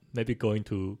become maybe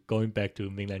going back to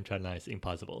mainland China is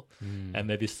impossible. And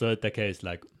maybe third decade is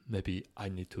like, maybe I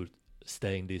need to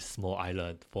stay in this small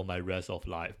island for my rest of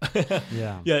life.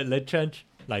 Yeah. Yeah, they change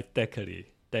like decadely.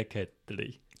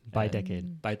 By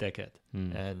decade.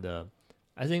 And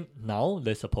I think now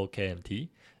they support KMT,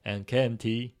 and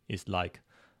KMT is like,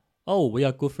 oh, we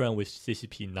are good friends with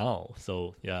CCP now.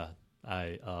 So yeah,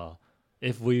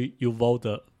 if you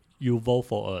vote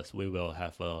for us, we will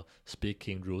have a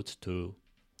speaking route to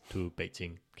to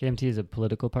Beijing. KMT is a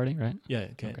political party, right? Yeah,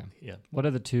 Okay. yeah. What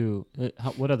are the two?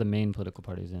 What are the main political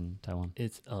parties in Taiwan?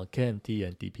 It's KMT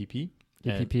and DPP.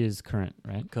 DPP is current,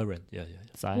 right? Current, yeah.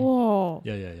 Tsai? Whoa.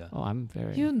 Yeah. Oh, I'm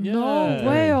very, You Yeah. know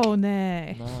well,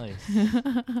 ne. Nice.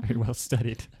 very well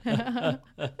studied.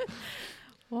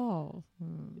 Wow.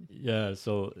 Yeah,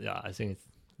 so I think it's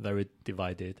very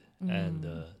divided. And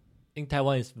Mm. in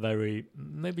Taiwan, it's very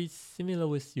maybe similar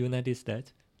with United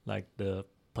States. Like the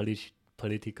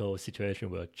political situation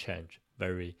will change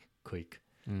very quick.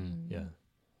 Yeah.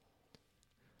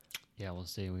 Yeah, we'll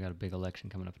see. We got a big election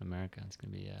coming up in America. It's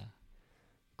going to be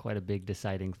quite a big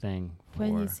deciding thing.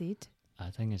 When is it? I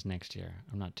think it's next year.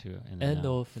 I'm not too in the End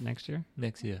know. of Is it next year?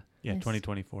 next year. Yeah, Yes.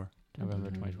 2024. November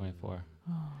Mhm. 2024.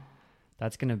 Oh.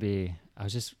 That's going to be, I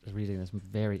was just reading this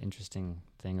very interesting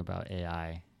thing about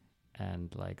AI.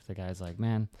 And like the guy's like,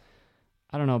 man,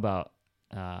 I don't know about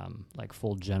like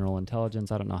full general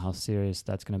intelligence. I don't know how serious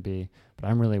that's going to be. But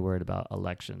I'm really worried about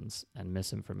elections and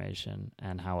misinformation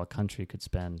and how a country could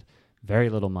spend very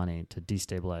little money to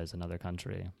destabilize another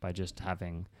country by just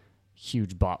having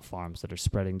huge bot farms that are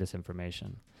spreading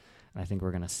disinformation. And I think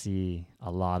we're going to see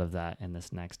a lot of that in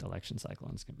this next election cycle.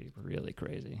 And it's going to be really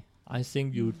crazy. I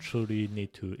think you truly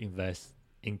need to invest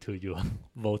into your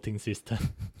voting system.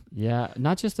 Yeah,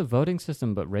 not just the voting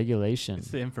system, but regulation. It's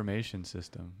the information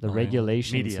system. The Oh,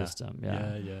 regulation media. system.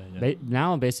 Yeah. Yeah.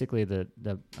 Now basically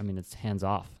I mean, it's hands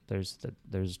off.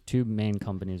 There's two main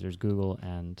companies. There's Google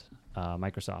and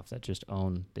Microsoft that just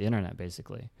own the internet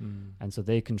basically. And so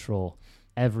they control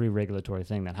every regulatory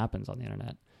thing that happens on the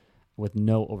internet with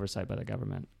no oversight by the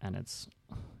government. And it's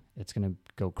going to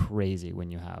go crazy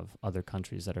when you have other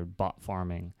countries that are bot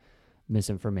farming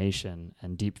misinformation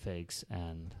and deep fakes,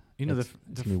 and it's going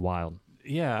to be wild.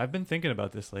 Yeah, I've been thinking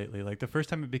about this lately. Like the first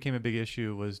time it became a big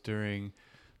issue was during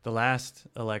the last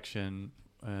election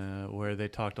where they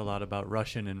talked a lot about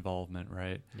Russian involvement,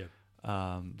 right?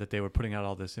 Yeah. That they were putting out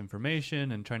all this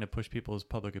information and trying to push people's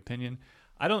public opinion.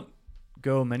 I don't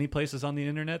go many places on the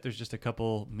internet. There's just a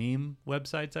couple meme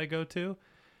websites I go to.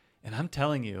 And I'm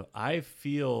telling you, I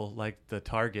feel like the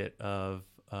target of,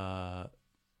 I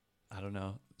don't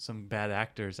know, some bad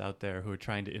actors out there who are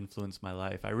trying to influence my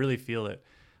life. I really feel it.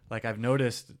 Like I've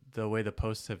noticed the way the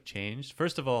posts have changed.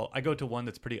 First of all, I go to one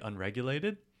that's pretty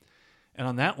unregulated. And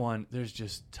on that one, there's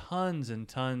just tons and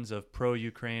tons of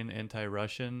pro-Ukraine,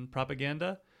 anti-Russian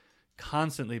propaganda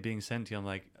constantly being sent to you. I'm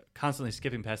like constantly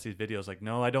skipping past these videos. Like,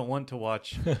 no, I don't want to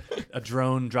watch a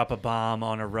drone drop a bomb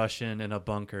on a Russian in a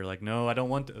bunker. Like, no, I don't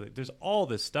want to. Like, there's all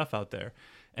this stuff out there.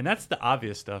 And that's the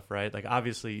obvious stuff, right? Like,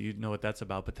 obviously, you know what that's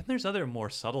about. But then there's other more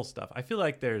subtle stuff. I feel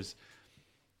like there's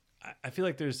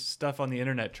stuff on the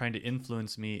internet trying to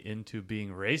influence me into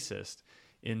being racist,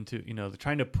 into,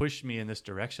 trying to push me in this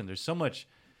direction. There's so much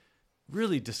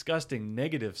really disgusting,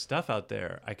 negative stuff out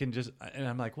there. And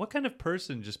I'm like, what kind of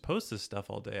person just posts this stuff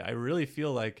all day? I really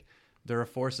feel like there are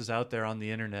forces out there on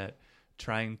the internet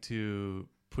trying to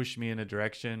push me in a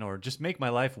direction or just make my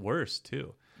life worse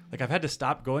too. Like I've had to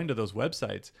stop going to those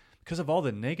websites because of all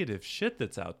the negative shit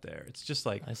that's out there. It's just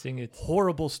like I think it's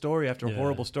horrible story after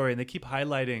horrible story. And they keep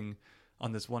highlighting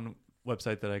on this one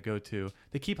website that I go to,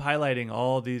 they keep highlighting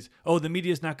all these, the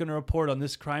media is not going to report on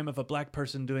this crime of a black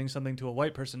person doing something to a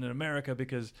white person in America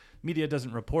because media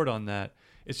doesn't report on that.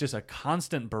 It's just a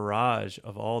constant barrage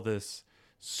of all this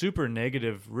super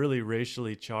negative, really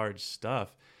racially charged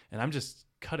stuff. And I'm just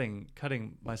cutting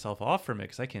myself off from it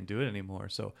because I can't do it anymore.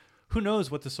 So who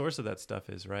knows what the source of that stuff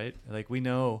is, right? Like we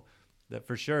know that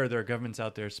for sure there are governments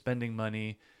out there spending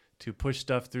money to push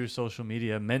stuff through social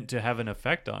media meant to have an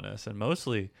effect on us. And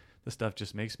mostly the stuff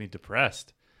just makes me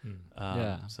depressed.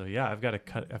 So yeah, I've got to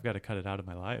cut it out of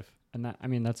my life. And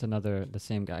that's the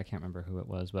same guy, I can't remember who it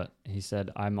was, but he said,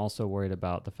 I'm also worried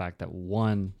about the fact that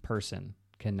one person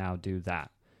can now do that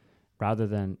rather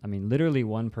than, literally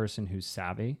one person who's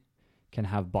savvy can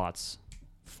have bots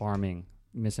farming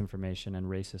misinformation and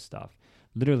racist stuff.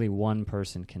 Literally one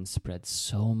person can spread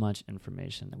so much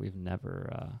information that we've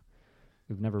never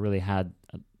really had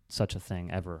such a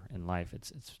thing ever in life.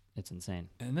 It's insane.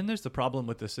 And then there's the problem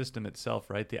with the system itself,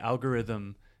 right? The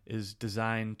algorithm is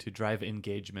designed to drive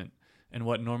engagement. And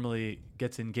what normally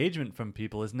gets engagement from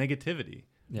people is negativity,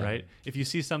 right? If you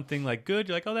see something like good,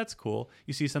 you're like, oh, that's cool.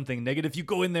 You see something negative, you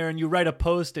go in there and you write a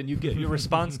post and you get your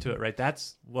response to it, right?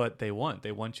 That's what they want.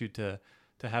 They want you to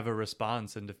have a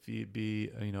response and to be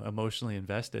emotionally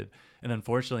invested. And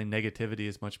unfortunately, negativity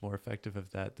is much more effective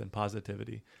of that than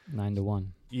positivity. 9-1.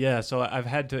 Yeah, so I've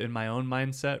had to, in my own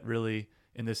mindset, really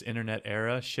in this internet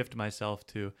era, shift myself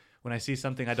to when I see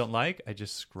something I don't like, I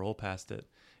just scroll past it.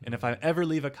 And if I ever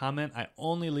leave a comment, I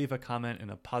only leave a comment in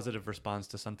a positive response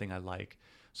to something I like.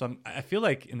 So I feel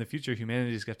like in the future,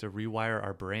 humanity's got to rewire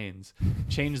our brains,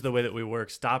 change the way that we work,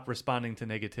 stop responding to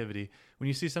negativity. When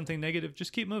you see something negative,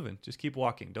 just keep moving, just keep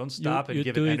walking. Don't stop and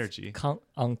give it energy.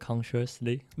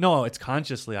 Unconsciously. No, it's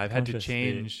consciously. I've had to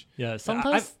change. Yeah,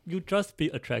 sometimes you just be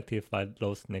attracted by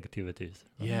those negativities.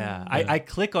 Yeah, I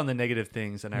click on the negative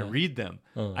things and I read them.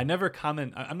 I never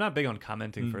comment. I'm not big on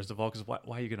commenting, first of all, because why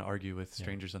are you going to argue with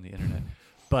strangers on the internet?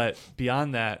 But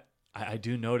beyond that, I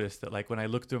do notice that, like, when I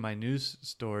look through my news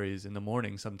stories in the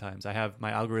morning, sometimes I have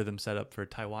my algorithm set up for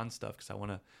Taiwan stuff because I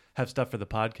want to have stuff for the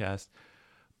podcast.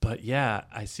 But yeah,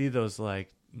 I see those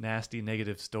like nasty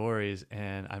negative stories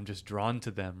and I'm just drawn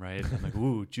to them, right? I'm like,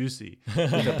 ooh, juicy.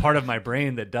 There's a part of my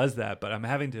brain that does that, but I'm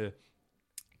having to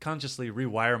consciously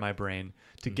rewire my brain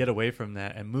to get away from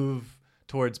that and move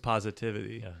towards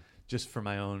positivity just for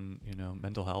my own,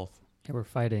 mental health. Yeah, we're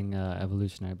fighting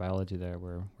evolutionary biology there,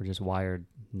 where we're just wired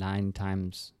 9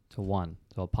 times to 1.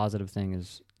 So a positive thing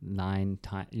is 9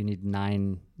 times. You need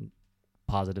 9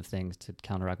 positive things to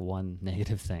counteract 1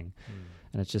 negative thing,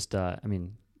 and it's just. I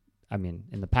mean,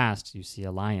 in the past, you see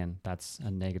a lion. That's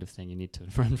a negative thing. You need to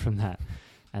run from that.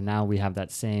 And now we have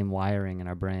that same wiring in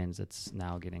our brains. It's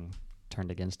now getting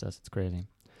turned against us. It's crazy.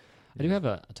 I do have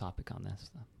a topic on this.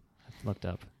 I looked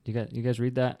up. You guys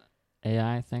read that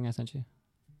AI thing I sent you?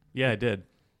 Yeah, I did.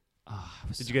 Oh,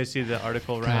 did you guys see the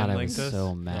article God, Ryan I linked was us?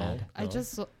 so mad. No. I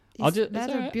just saw. I'll Is that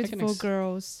a beautiful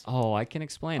girls? Oh, I can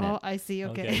explain Oh, it. I see.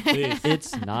 Okay. please.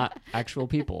 It's not actual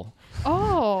people.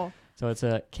 Oh. So it's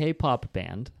a K-pop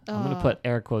band. I'm going to put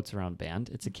air quotes around band.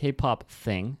 It's a K-pop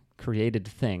thing, created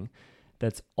thing,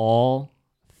 that's all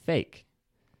fake.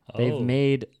 They've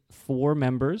made 4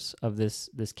 members of this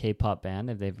K-pop band,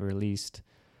 and they've released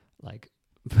like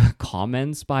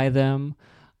comments by them.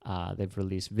 They've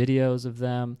released videos of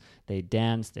them. They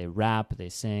dance, they rap, they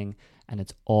sing, and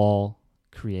it's all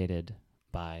created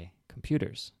by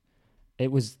computers.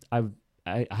 It was I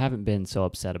haven't been so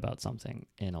upset about something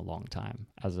in a long time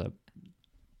as a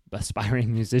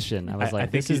aspiring musician. I was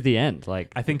like, this is the end.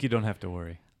 Like, I think you don't have to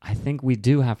worry. I think we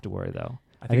do have to worry, though.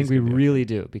 I think we really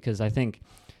do, because I think,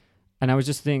 and I was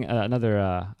just thinking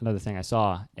another thing I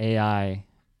saw, AI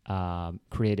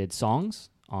created songs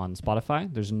on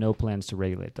Spotify. There's no plans to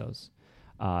regulate those.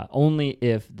 Only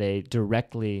if they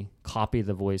directly copy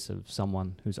the voice of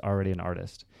someone who's already an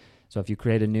artist. So if you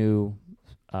create a new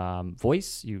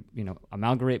voice, you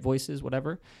amalgamate voices,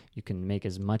 whatever, you can make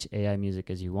as much AI music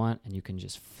as you want, and you can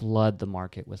just flood the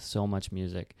market with so much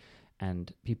music,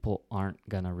 and people aren't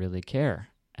gonna really care.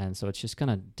 And so it's just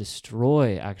gonna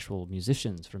destroy actual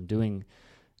musicians from doing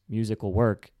musical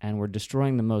work, and we're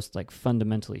destroying the most like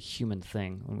fundamentally human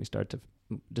thing when we start to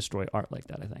destroy art like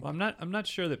that, I think. Well, I'm not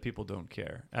sure that people don't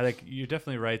care. I think you're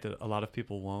definitely right that a lot of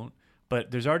people won't, but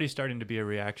there's already starting to be a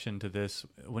reaction to this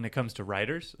when it comes to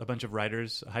writers. A bunch of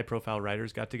writers, high-profile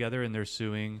writers, got together and they're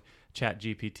suing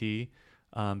ChatGPT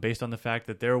based on the fact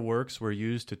that their works were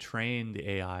used to train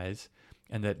the AIs,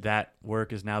 and that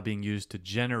work is now being used to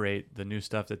generate the new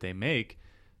stuff that they make.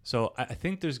 So I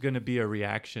think there's going to be a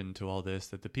reaction to all this,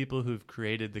 that the people who've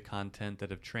created the content that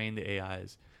have trained the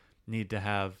AIs need to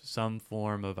have some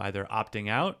form of either opting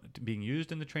out to being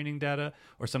used in the training data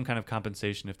or some kind of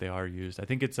compensation if they are used. I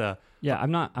think it's a... Yeah,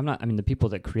 I'm not, I mean, the people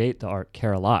that create the art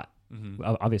care a lot. Mm-hmm.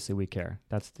 Obviously we care.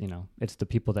 That's, it's the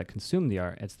people that consume the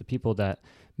art. It's the people that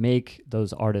make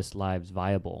those artists' lives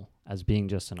viable as being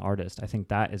just an artist. I think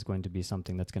that is going to be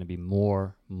something that's going to be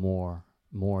more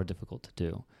difficult to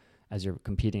do as you're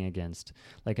competing against.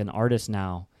 Like an artist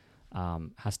now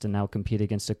has to now compete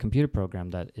against a computer program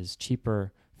that is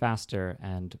cheaper, faster,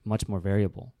 and much more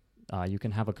variable. You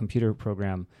can have a computer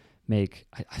program make,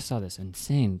 I saw this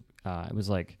insane, it was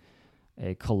like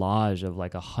a collage of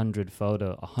like 100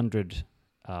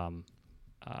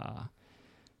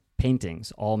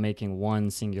 paintings, all making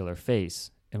one singular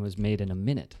face, and was made in a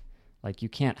minute. Like, you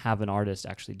can't have an artist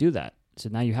actually do that. So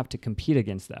now you have to compete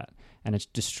against that, and it's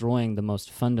destroying the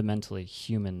most fundamentally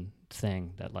human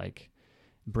thing that like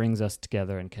brings us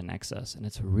together and connects us, and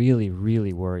it's really,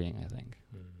 really worrying, I think.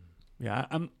 Yeah,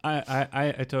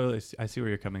 I totally see where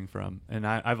you're coming from, and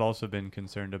I've also been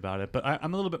concerned about it, but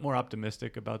I'm a little bit more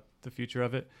optimistic about the future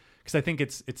of it, because I think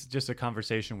it's just a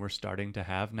conversation we're starting to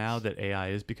have now that AI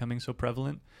is becoming so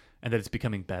prevalent and that it's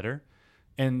becoming better.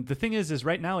 And the thing is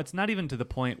right now it's not even to the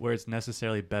point where it's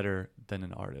necessarily better than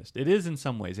an artist. It is in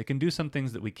some ways. It can do some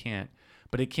things that we can't,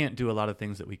 but it can't do a lot of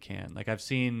things that we can. Like, I've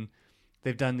seen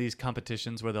they've done these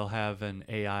competitions where they'll have an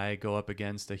AI go up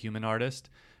against a human artist,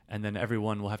 and then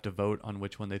everyone will have to vote on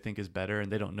which one they think is better,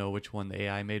 and they don't know which one the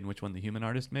AI made and which one the human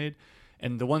artist made.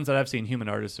 And the ones that I've seen, human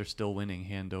artists are still winning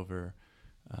hand over,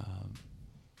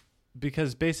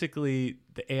 because basically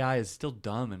the AI is still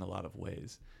dumb in a lot of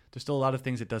ways. There's still a lot of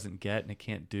things it doesn't get and it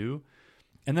can't do.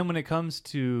 And then when it comes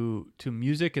to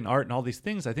music and art and all these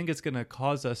things, I think it's going to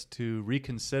cause us to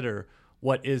reconsider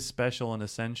what is special and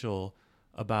essential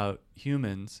about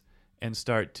humans and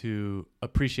start to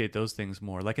appreciate those things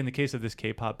more. Like in the case of this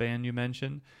K-pop band you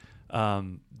mentioned,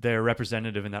 their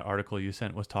representative in that article you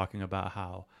sent was talking about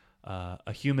how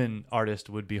a human artist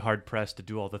would be hard-pressed to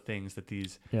do all the things that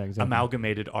these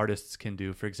amalgamated artists can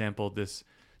do. For example, this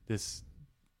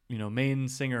main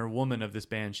singer woman of this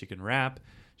band, she can rap,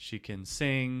 she can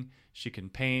sing, she can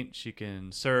paint, she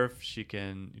can surf, she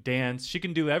can dance, she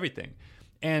can do everything.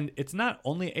 And it's not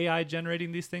only AI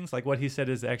generating these things. Like what he said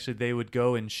is actually they would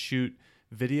go and shoot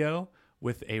video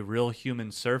with a real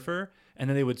human surfer, and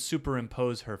then they would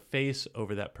superimpose her face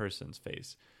over that person's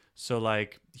face. So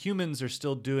like humans are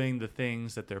still doing the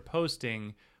things that they're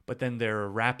posting, but then they're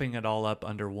wrapping it all up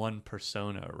under one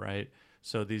persona, right?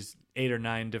 So these 8 or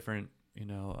 9 different,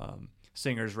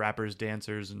 singers, rappers,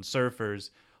 dancers, and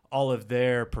surfers, all of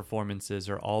their performances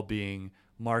are all being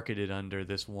marketed under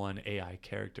this one AI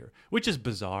character, which is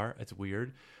bizarre. It's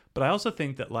weird. But I also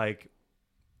think that, like,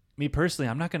 me personally,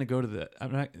 I'm not going to go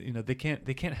to they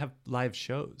can't have live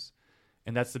shows.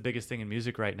 And that's the biggest thing in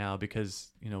music right now,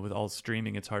 because, with all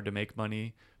streaming, it's hard to make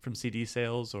money from CD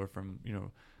sales or from,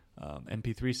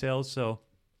 MP3 sales. So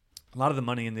a lot of the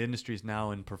money in the industry is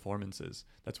now in performances.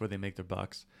 That's where they make their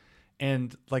bucks.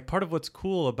 And like part of what's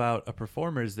cool about a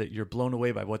performer is that you're blown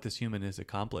away by what this human has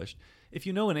accomplished. If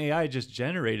an AI just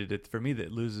generated it, for me,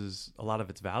 that loses a lot of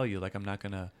its value. Like I'm not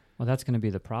going to... Well, that's going to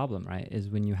be the problem, right? Is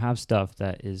when you have stuff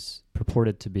that is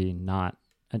purported to be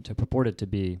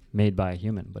made by a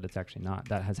human, but it's actually not.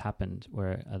 That has happened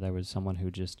where there was someone who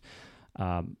just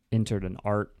entered an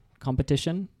art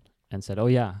competition and said, oh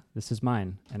yeah, this is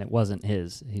mine. And it wasn't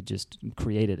his. He just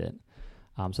created it.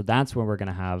 So that's where we're going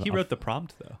to have... He wrote the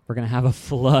prompt, though. We're going to have a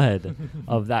flood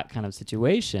of that kind of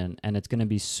situation, and it's going to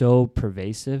be so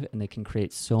pervasive, and they can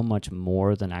create so much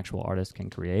more than actual artists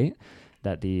can create,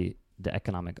 that the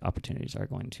economic opportunities are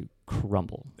going to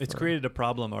crumble. It's created a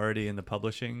problem already in the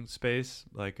publishing space.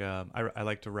 Like I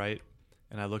like to write,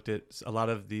 and I looked at a lot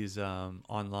of these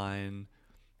online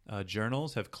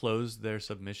journals have closed their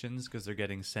submissions because they're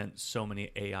getting sent so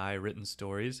many AI written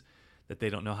stories that they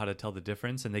don't know how to tell the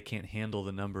difference, and they can't handle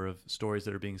the number of stories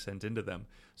that are being sent into them.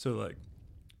 So like,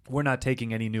 we're not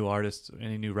taking any new artists,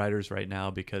 any new writers right now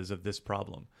because of this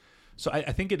problem. So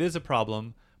I think it is a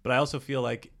problem, but I also feel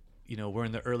like, we're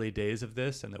in the early days of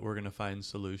this, and that we're going to find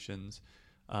solutions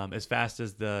as fast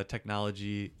as the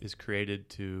technology is created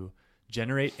to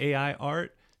generate AI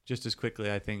art. Just as quickly,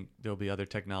 I think there'll be other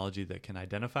technology that can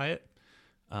identify it.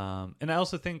 And I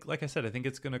also think, like I said, I think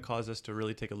it's going to cause us to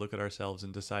really take a look at ourselves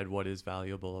and decide what is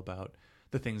valuable about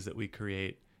the things that we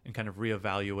create, and kind of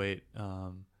reevaluate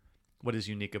what is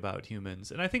unique about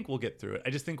humans. And I think we'll get through it. I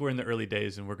just think we're in the early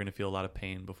days, and we're going to feel a lot of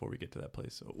pain before we get to that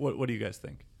place. So what do you guys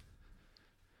think?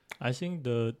 I think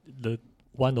the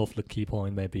one of the key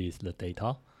point maybe is the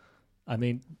data. I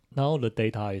mean, now the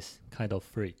data is kind of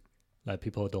free. Like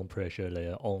people don't pressure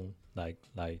their own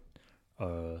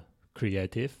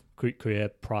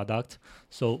create product.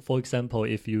 So for example,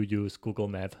 if you use Google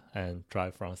Map and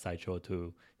drive from Saicho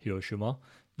to Hiroshima,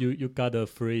 you got a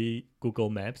free Google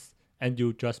Maps, and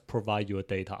you just provide your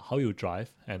data, how you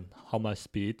drive and how much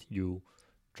speed you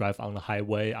drive on the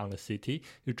highway, on the city.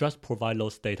 You just provide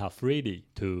those data freely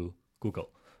to Google.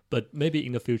 But maybe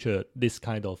in the future, this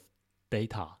kind of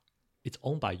data, it's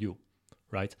owned by you,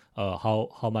 right?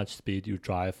 How much speed you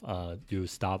drive, you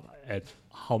stop at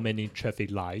how many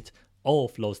traffic lights, all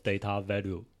of those data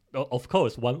value. Of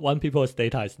course, one people's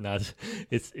data is not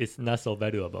it's not so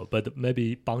valuable, but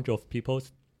maybe bunch of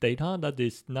people's data that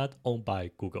is not owned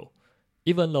by Google.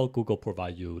 Even though Google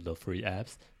provide you the free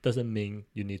apps, doesn't mean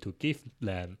you need to give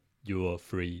them your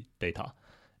free data.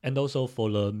 And also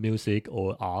for the music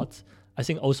or art, I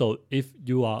think also if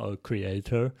you are a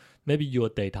creator, maybe your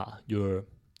data, your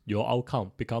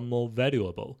outcome become more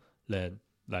valuable than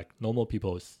like normal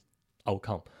people's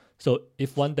outcome. So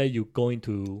if one day you're going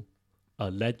to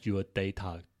let your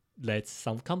data, let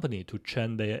some company to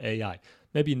train their AI,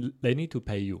 maybe they need to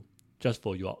pay you just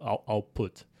for your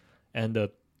output. And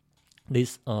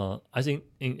this, I think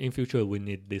in future we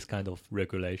need this kind of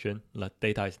regulation. Like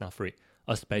data is not free,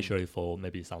 especially for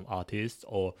maybe some artists,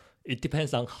 or it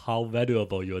depends on how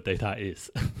valuable your data is.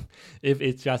 If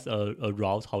it's just a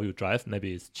route how you drive,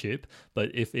 maybe it's cheap.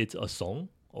 But if it's a song,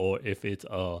 or if it's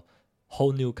a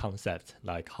whole new concept,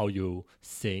 like how you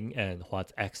sing and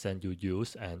what accent you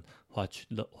use and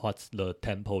what's the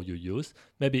tempo you use.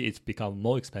 Maybe it's become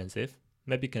more expensive.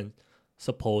 Maybe can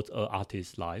support an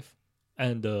artist's life,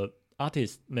 and the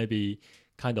artist maybe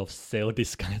kind of sell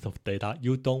this kind of data.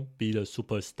 You don't be the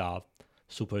superstar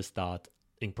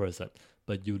in person,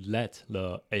 but you let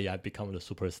the AI become the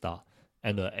superstar,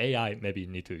 and the AI maybe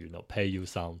need to pay you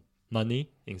some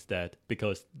money instead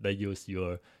because they use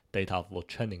your data for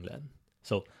training them.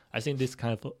 So I think this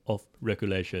kind of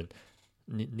regulation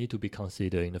need to be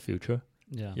considered in the future.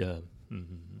 Yeah. Yeah.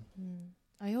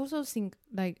 I also think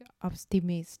like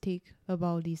optimistic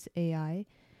about this AI.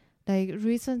 Like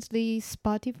recently,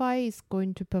 Spotify is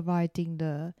going to providing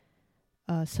the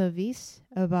service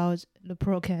about the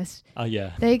podcast. Oh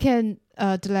yeah. They can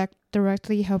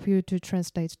directly help you to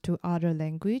translate to other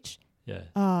language.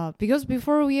 Yeah. Because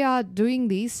before we are doing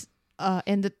this,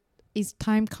 and it's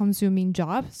time-consuming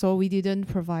job, so we didn't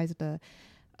provide the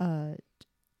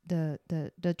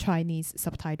Chinese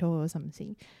subtitle or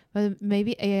something. But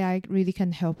maybe AI really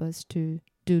can help us to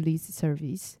do this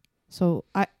service. So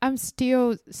I'm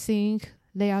still think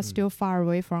they are still far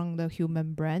away from the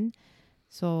human brain.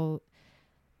 So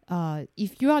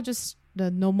if you are just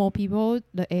the normal people,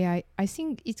 the AI, I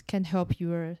think it can help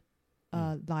your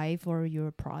life or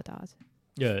your product.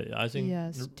 Yeah, I think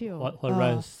still what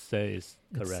Ryan says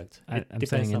is correct. I'm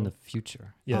saying in the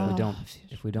future. Yeah.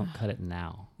 If we don't cut it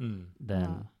now,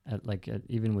 then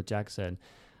even what Jack said,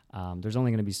 there's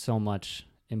only going to be so much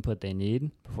input they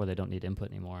need before they don't need input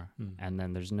anymore, and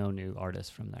then there's no new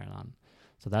artists from there on.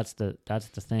 So that's the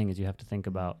thing, is you have to think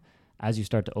about, as you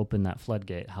start to open that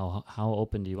floodgate, how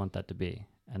open do you want that to be?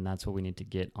 And that's what we need to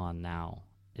get on now,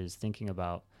 is thinking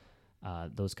about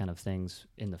those kind of things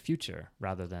in the future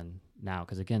rather than now,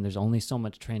 because again, there's only so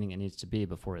much training it needs to be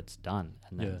before it's done.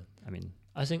 And then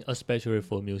I think especially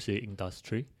for music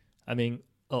industry,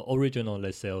 original,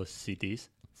 they sell CDs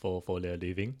for their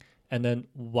living, and then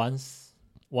once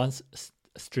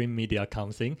stream media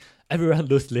comes in, everyone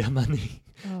lose their money.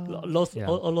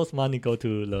 All those money go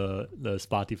to the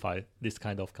Spotify, this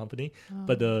kind of company.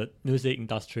 But the music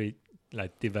industry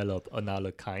develop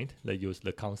another kind. They use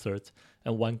the concerts,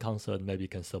 and one concert maybe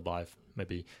can survive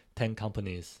maybe 10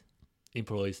 companies,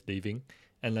 employees leaving.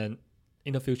 And then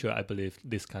in the future, I believe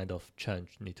this kind of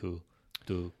change need to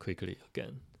do quickly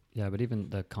again. Yeah, but even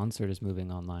the concert is moving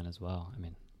online as well.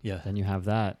 Then you have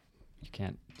that. You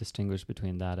can't distinguish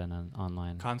between that and an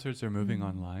online. Concerts are moving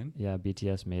online. Yeah,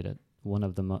 BTS made it one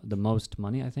of the most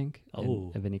money, I think,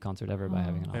 of any concert ever by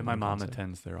having an online. My mom concert.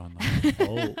 attends their online.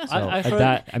 So I heard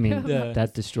that.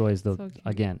 That destroys the So cute.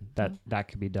 again. That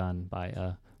could be done by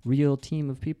a real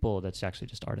team of people. That's actually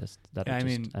just artists. That are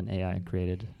just an AI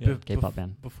created K-pop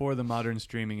band. Before the modern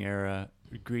streaming era,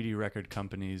 greedy record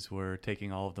companies were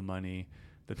taking all of the money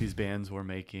that these bands were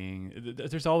making.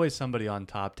 There's always somebody on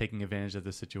top taking advantage of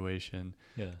the situation.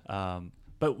 Yeah.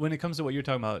 But when it comes to what you're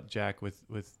talking about, Jack,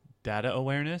 with data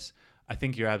awareness, I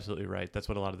think you're absolutely right. That's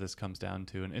what a lot of this comes down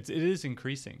to. And it is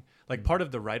increasing. Like part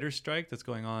of the writer's strike that's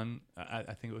going on,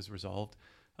 I think it was resolved,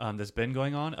 that's been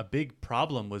going on. A big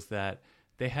problem was that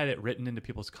they had it written into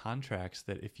people's contracts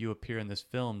that if you appear in this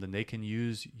film, then they can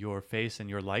use your face and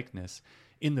your likeness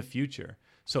in the future.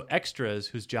 So extras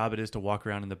whose job it is to walk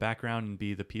around in the background and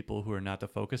be the people who are not the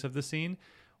focus of the scene,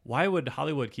 why would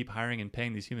Hollywood keep hiring and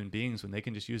paying these human beings when they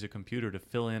can just use a computer to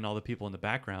fill in all the people in the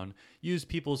background, use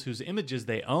people's whose images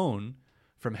they own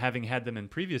from having had them in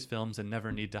previous films and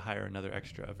never need to hire another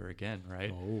extra ever again,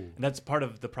 right? And that's part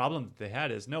of the problem that they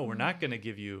had is, no, we're not going to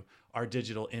give you our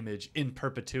digital image in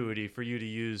perpetuity for you to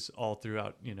use all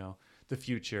throughout, the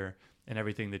future and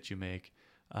everything that you make.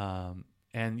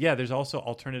 And there's also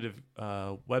alternative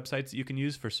websites that you can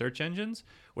use for search engines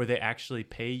where they actually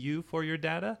pay you for your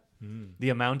data. The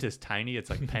amount is tiny.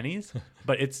 It's like pennies,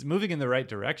 but it's moving in the right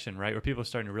direction, right? Where people are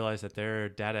starting to realize that their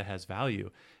data has value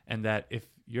and that if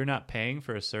you're not paying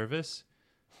for a service,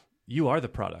 you are the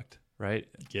product, right?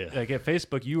 Yeah. Like at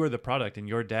Facebook, you are the product and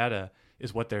your data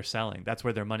is what they're selling. That's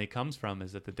where their money comes from,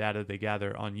 is that the data they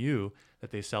gather on you that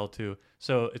they sell to.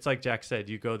 So it's like Jack said,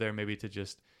 you go there maybe to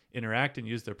just interact and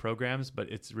use their programs,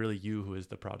 but it's really you who is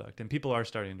the product. And people are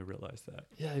starting to realize that.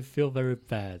 Yeah, I feel very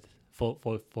bad for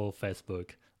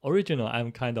Facebook. Originally,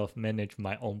 I'm kind of manage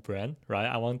my own brand, right?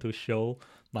 I want to show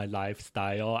my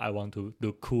lifestyle. I want to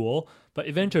look cool. But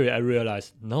eventually I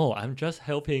realized, no, I'm just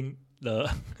helping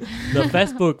the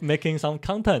Facebook making some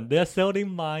content. They're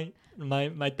selling my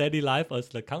daily life as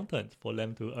the content for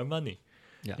them to earn money.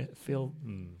 Yeah. I feel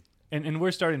And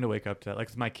we're starting to wake up to that. Like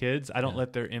with my kids, I don't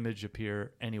let their image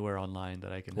appear anywhere online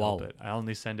that I can help it. I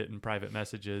only send it in private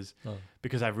messages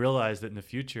because I've realized that in the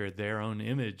future, their own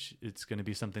image, it's going to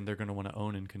be something they're going to want to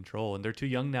own and control. And they're too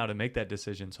young now to make that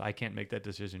decision, so I can't make that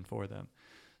decision for them.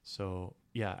 So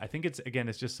yeah, I think it's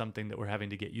just something that we're having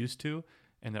to get used to,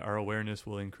 and that our awareness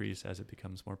will increase as it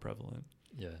becomes more prevalent.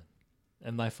 Yeah.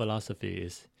 And my philosophy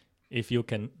is, if you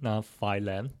cannot find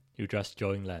them, you just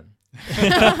join them.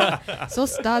 So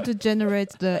start to generate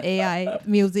the AI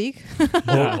music.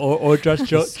 or just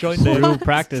join Through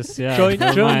practice, join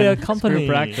their company. Through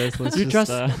practice. Let's You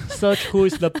just search who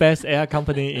is the best AI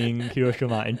company in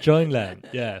Hiroshima and join them.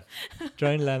 Yeah,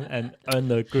 join them and earn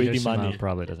the greedy Hiroshima money.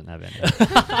 probably doesn't have any.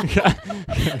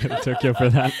 Tokyo for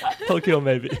that. Tokyo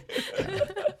maybe.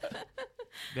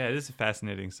 Yeah, it is a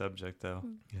fascinating subject, though.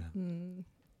 Yeah. Mm.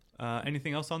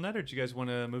 Anything else on that, or do you guys want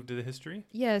to move to the history?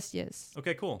 Yes.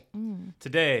 Okay, cool. Mm.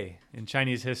 Today, in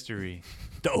Chinese history,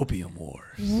 the Opium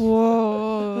Wars.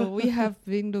 Whoa, we have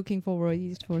been looking forward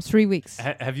to it for 3 weeks.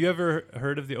 Have you ever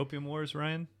heard of the Opium Wars,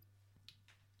 Ryan?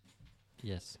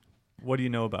 Yes. What do you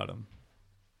know about them?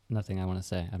 Nothing I want to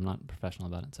say. I'm not professional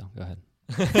about it, so go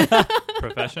ahead.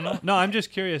 Professional? No, I'm just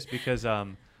curious because a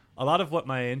lot of what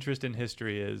my interest in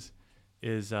history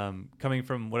is coming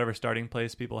from whatever starting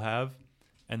place people have.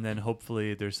 And then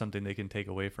hopefully there's something they can take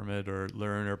away from it or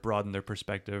learn or broaden their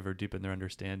perspective or deepen their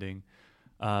understanding.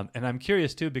 And I'm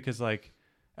curious too, because like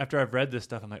after I've read this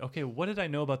stuff, I'm like, okay, what did I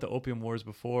know about the Opium Wars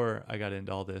before I got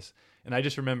into all this? And I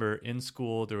just remember in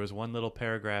school, there was one little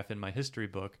paragraph in my history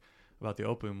book about the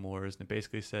Opium Wars. And it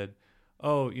basically said,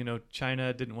 oh,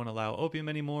 China didn't want to allow opium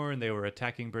anymore and they were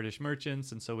attacking British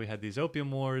merchants. And so we had these Opium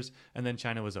Wars and then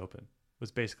China was open, was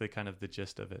basically kind of the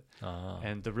gist of it.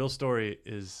 And the real story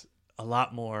is a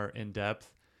lot more in depth,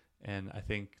 and I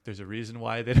think there's a reason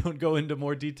why they don't go into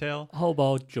more detail. How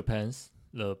about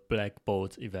the Black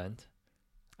Bolt event?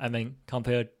 I mean,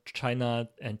 compare China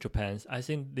and Japan's, I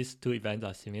think these two events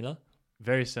are similar.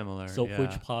 Very similar. So yeah.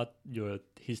 which part your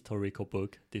historical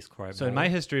book describes? So in my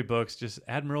history books, just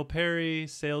Admiral Perry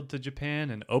sailed to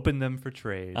Japan and opened them for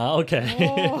trade. Okay.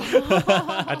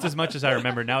 Oh. That's as much as I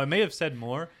remember. Now, it may have said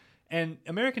more. And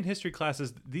American history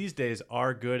classes these days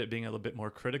are good at being a little bit more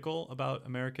critical about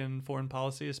American foreign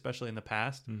policy, especially in the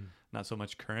past, not so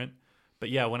much current. But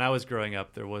yeah, when I was growing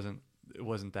up, it wasn't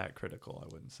that critical, I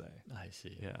wouldn't say. I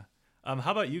see. Yeah.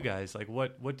 How about you guys? Like,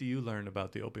 what do you learn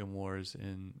about the Opium Wars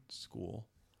in school?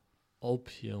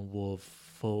 Opium War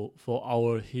for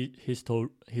our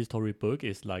history book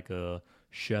is like a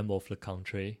shame of the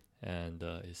country, and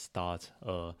it starts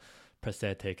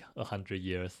pathetic 100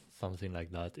 years, something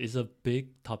like that. It's a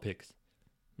big topic.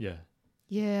 Yeah.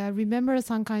 Yeah, I remember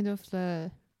some kind of the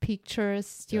pictures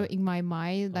still in my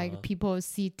mind, like people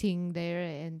sitting there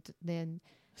and then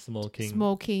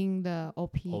smoking the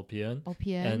opium.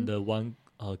 And one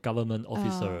government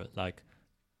officer like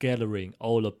gathering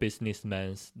all the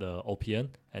businessmen the opium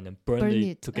and then burn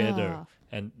it together.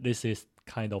 And this is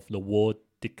kind of the war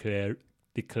declared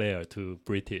to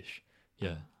British.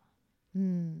 Yeah.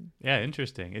 Yeah,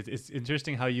 interesting. It's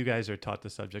interesting how you guys are taught the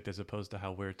subject as opposed to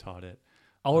how we're taught it.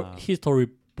 Our history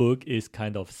book is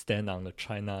kind of stand on the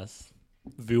China's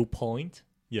viewpoint.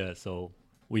 Yeah, so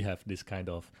we have this kind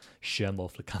of shame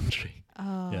of the country.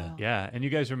 Yeah, and you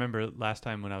guys remember last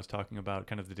time when I was talking about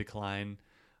kind of the decline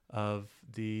of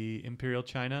the imperial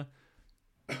China?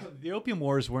 The Opium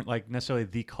Wars weren't like necessarily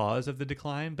the cause of the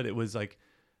decline, but it was like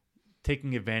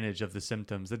taking advantage of the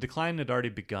symptoms. The decline had already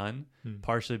begun,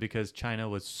 partially because China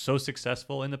was so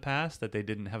successful in the past that they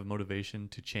didn't have motivation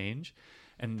to change.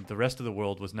 And the rest of the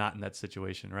world was not in that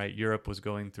situation, right? Europe was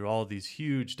going through all these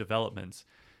huge developments,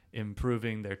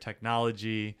 improving their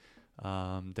technology,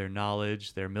 their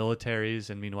knowledge, their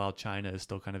militaries. And meanwhile, China is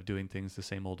still kind of doing things the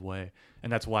same old way.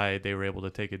 And that's why they were able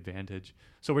to take advantage.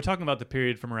 So we're talking about the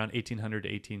period from around 1800 to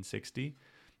 1860.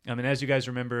 And as you guys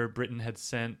remember, Britain had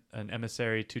sent an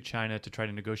emissary to China to try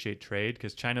to negotiate trade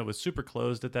because China was super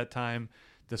closed at that time.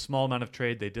 The small amount of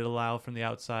trade they did allow from the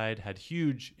outside had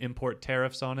huge import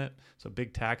tariffs on it, so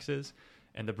big taxes.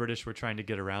 And the British were trying to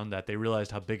get around that. They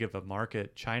realized how big of a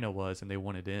market China was, and they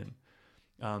wanted in.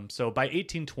 So by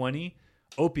 1820,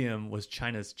 opium was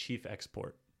China's chief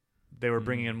export. They were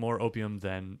bringing in more opium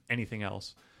than anything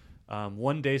else.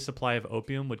 1 day supply of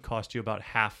opium would cost you about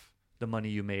half the money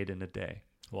you made in a day.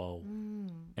 Wow.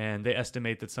 And they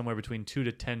estimate that somewhere between 2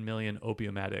 to 10 million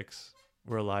opium addicts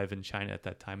were alive in China at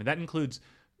that time. And that includes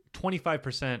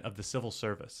 25% of the civil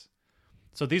service.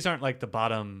 So these aren't like the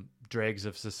bottom dregs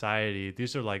of society.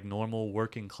 These are like normal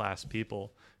working class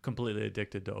people completely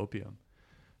addicted to opium.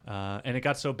 And it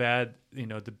got so bad,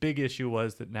 the big issue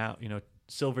was that now,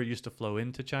 silver used to flow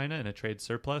into China in a trade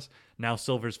surplus. Now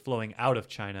silver's flowing out of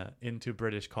China into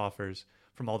British coffers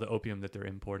from all the opium that they're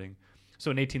importing.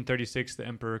 So in 1836, the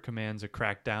emperor commands a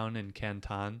crackdown in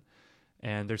Canton,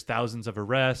 and there's thousands of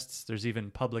arrests. There's even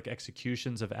public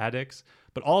executions of addicts.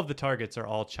 But all of the targets are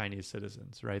all Chinese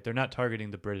citizens, right? They're not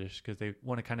targeting the British because they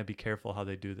want to kind of be careful how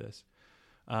they do this.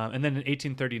 And then in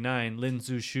 1839, Lin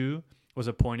Zhu was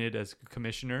appointed as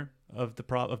commissioner of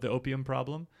the opium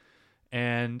problem.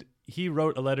 And he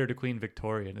wrote a letter to Queen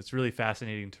Victoria, and it's really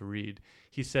fascinating to read.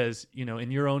 He says,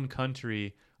 in your own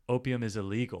country, opium is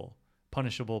illegal,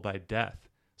 punishable by death.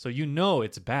 So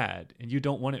it's bad, and you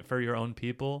don't want it for your own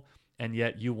people, and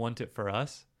yet you want it for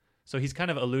us. So he's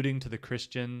kind of alluding to the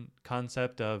Christian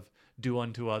concept of do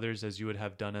unto others as you would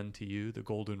have done unto you, the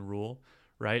golden rule,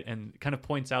 right? And kind of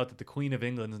points out that the Queen of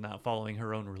England is not following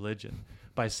her own religion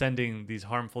by sending these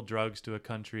harmful drugs to a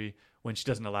country when she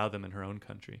doesn't allow them in her own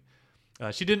country.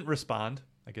 She didn't respond,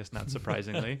 I guess not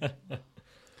surprisingly.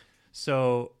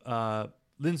 So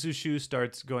Lin Zhu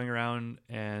starts going around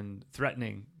and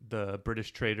threatening the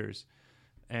British traders.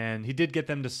 And he did get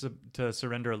them to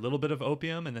surrender a little bit of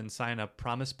opium and then sign a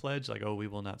promise pledge like, we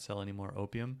will not sell any more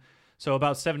opium. So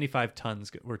about 75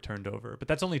 tons were turned over. But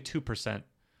that's only 2%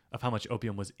 of how much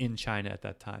opium was in China at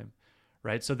that time,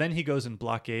 right? So then he goes and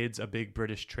blockades a big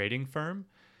British trading firm,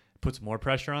 puts more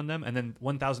pressure on them, and then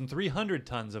 1,300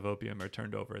 tons of opium are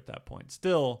turned over at that point.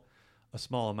 Still a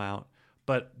small amount,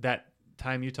 but that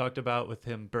time you talked about with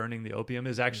him burning the opium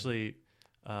is actually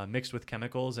mixed with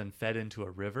chemicals and fed into a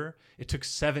river. It took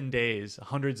 7 days,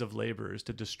 hundreds of laborers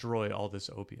to destroy all this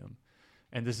opium.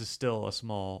 And this is still a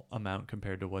small amount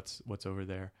compared to what's over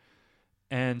there.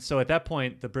 And so at that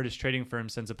point, the British trading firm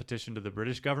sends a petition to the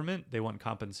British government. They want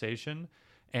compensation.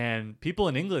 And people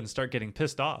in England start getting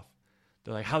pissed off.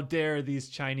 They're like, how dare these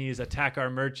Chinese attack our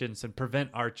merchants and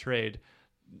prevent our trade?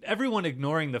 Everyone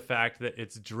ignoring the fact that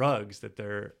it's drugs that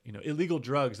they're, illegal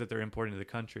drugs that they're importing to the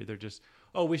country. They're just,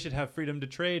 we should have freedom to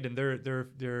trade, and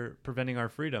they're preventing our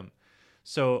freedom.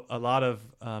 So a lot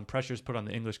of pressure is put on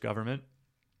the English government,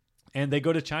 and they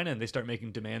go to China and they start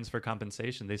making demands for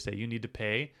compensation. They say, you need to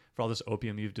pay for all this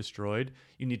opium you've destroyed.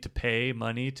 You need to pay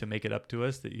money to make it up to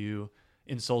us that you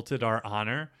insulted our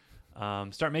honor.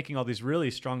 Start making all these really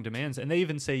strong demands. And they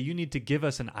even say, you need to give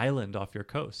us an island off your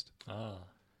coast,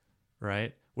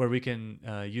 right, where we can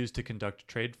use to conduct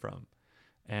trade from.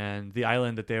 And the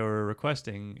island that they were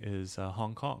requesting is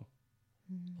Hong Kong.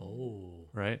 Oh.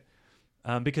 Right?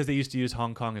 Because they used to use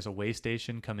Hong Kong as a way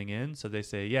station coming in. So they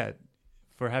say,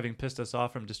 for having pissed us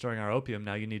off from destroying our opium,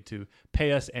 now you need to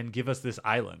pay us and give us this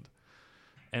island.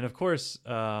 And of course,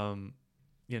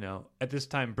 at this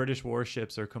time, British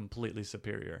warships are completely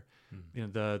superior.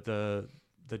 The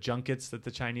junkets that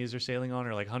the Chinese are sailing on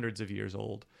are like hundreds of years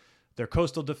old. Their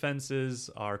coastal defenses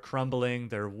are crumbling.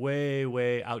 They're way,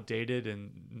 way outdated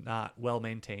and not well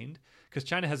maintained because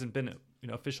China hasn't been in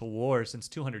official war since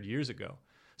 200 years ago.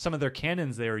 Some of their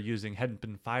cannons they were using hadn't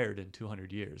been fired in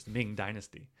 200 years, the Ming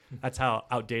Dynasty. That's how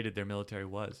outdated their military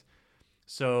was.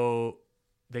 So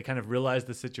they kind of realized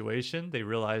the situation. They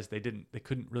realized they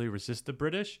couldn't really resist the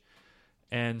British.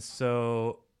 And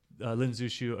so Lin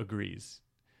Zhu agrees.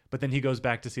 But then he goes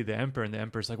back to see the emperor, and the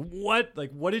emperor's like, what?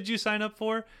 Like, what did you sign up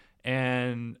for?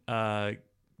 And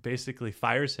basically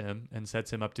fires him and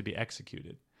sets him up to be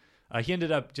executed. He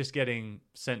ended up just getting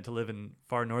sent to live in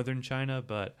far northern China,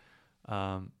 but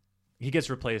he gets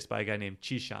replaced by a guy named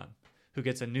Qishan, who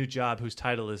gets a new job whose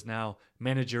title is now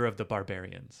Manager of the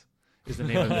Barbarians, is the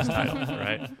name of his title,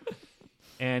 right?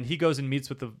 And he goes and meets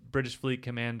with the British fleet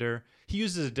commander. He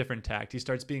uses a different tact. He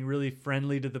starts being really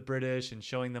friendly to the British and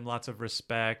showing them lots of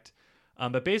respect.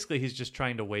 But basically, he's just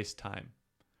trying to waste time,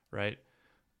 right?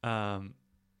 And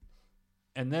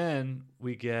then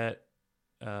we get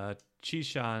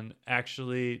Qishan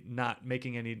actually not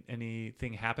making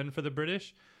anything happen for the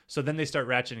British. So then they start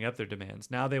ratcheting up their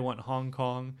demands. Now they want Hong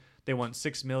Kong. They want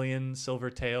 6 million silver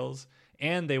taels.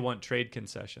 And they want trade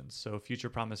concessions, so future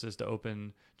promises to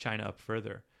open China up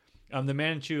further. The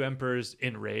Manchu emperor's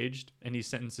enraged, and he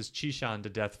sentences Qishan to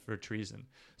death for treason.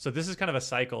 So this is kind of a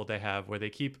cycle they have where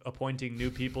they keep appointing new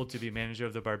people to be manager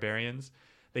of the barbarians.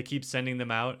 They keep sending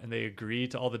them out, and they agree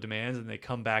to all the demands, and they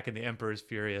come back, and the emperor is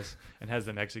furious and has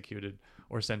them executed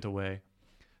or sent away.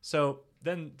 So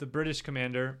then the British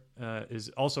commander is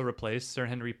also replaced. Sir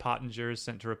Henry Pottinger is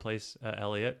sent to replace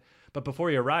Elliot. But before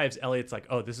he arrives, Elliot's like,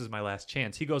 this is my last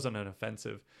chance. He goes on an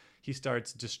offensive. He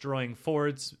starts destroying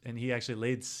forts, and he actually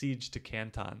laid siege to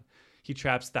Canton. He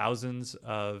traps thousands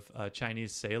of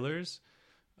Chinese sailors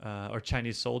or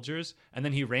Chinese soldiers, and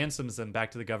then he ransoms them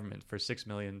back to the government for 6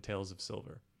 million taels of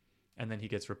silver. And then he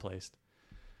gets replaced.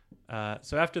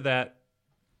 So after that,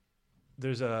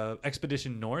 there's a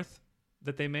expedition north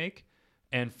that they make.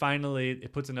 And finally,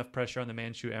 it puts enough pressure on the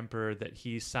Manchu emperor that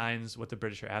he signs what the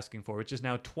British are asking for, which is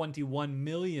now 21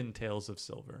 million taels of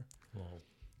silver. Wow.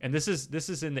 And this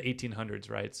is in the 1800s,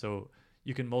 right? So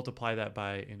you can multiply that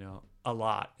by, a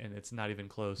lot, and it's not even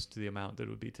close to the amount that it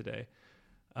would be today.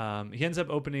 He ends up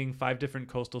opening 5 different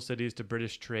coastal cities to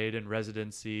British trade and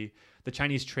residency. The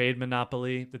Chinese trade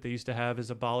monopoly that they used to have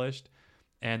is abolished.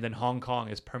 And then Hong Kong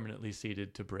is permanently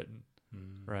ceded to Britain,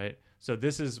 right? So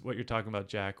this is what you're talking about,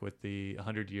 Jack, with the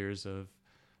 100 years of,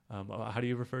 how do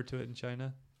you refer to it in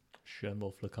China? Shame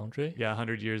of the country. Yeah,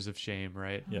 100 years of shame,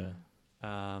 right? Yeah.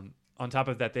 On top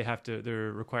of that,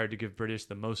 they're required to give British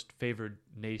the most favored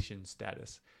nation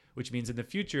status, which means in the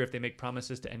future, if they make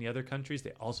promises to any other countries,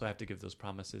 they also have to give those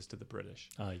promises to the British.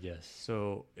 Yes.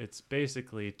 So it's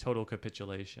basically total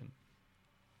capitulation.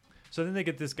 So then they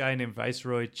get this guy named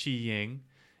Viceroy Qi Ying,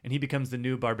 and he becomes the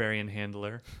new barbarian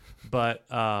handler. But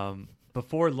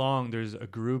before long, there's a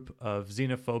group of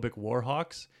xenophobic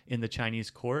warhawks in the Chinese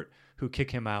court who kick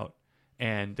him out,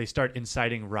 and they start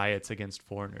inciting riots against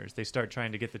foreigners. They start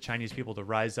trying to get the Chinese people to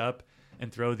rise up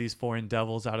and throw these foreign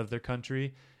devils out of their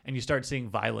country. And you start seeing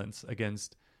violence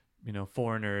against,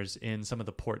 foreigners in some of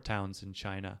the port towns in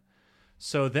China.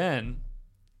 So then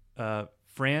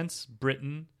France,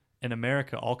 Britain, and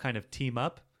America all kind of team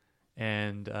up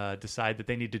and decide that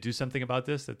they need to do something about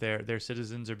this, that their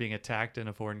citizens are being attacked in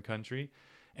a foreign country.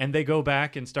 And they go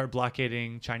back and start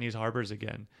blockading Chinese harbors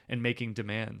again and making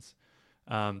demands.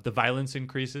 The violence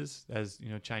increases as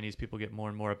Chinese people get more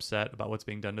and more upset about what's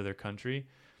being done to their country.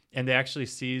 And they actually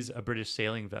seize a British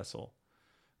sailing vessel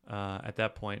at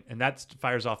that point. And that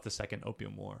fires off the Second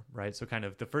Opium War, right? So kind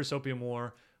of the first Opium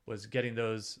War was getting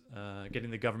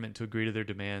the government to agree to their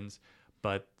demands.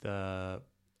 But the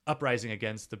uprising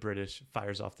against the British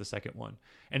fires off the second one.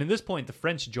 And at this point, the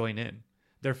French join in.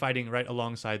 They're fighting right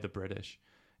alongside the British.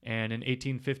 And in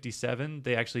 1857,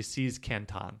 they actually seize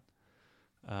Canton.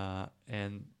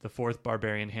 And the 4th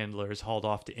barbarian handler is hauled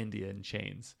off to India in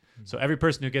chains. So every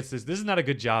person who gets this is not a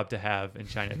good job to have in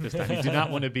China at this time. You do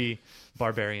not want to be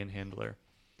barbarian handler.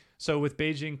 So with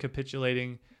Beijing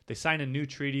capitulating, they sign a new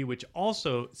treaty, which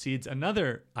also cedes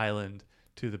another island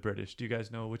to the British. Do you guys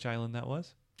know which island that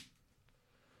was?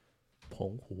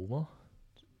 澎湖吗?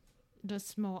 The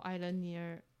small island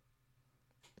near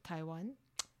Taiwan.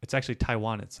 It's actually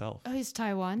Taiwan itself. Oh, it's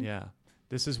Taiwan? Yeah.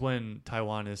 This is when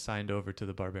Taiwan is signed over to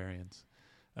the barbarians.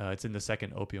 It's in the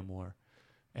Second Opium War.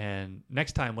 And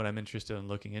next time, what I'm interested in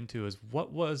looking into is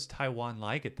what was Taiwan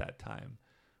like at that time?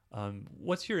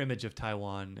 What's your image of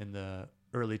Taiwan in the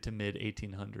early to mid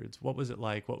 1800s? What was it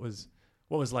like? What was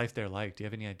life there like? Do you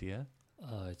have any idea?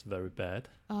 It's very bad.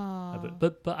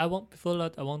 But I want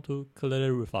to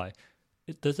clarify.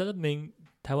 Does that mean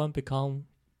Taiwan become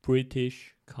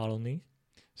British colony?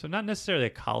 So not necessarily a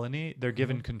colony. They're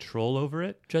given control over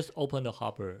it. Just open the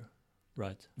harbor,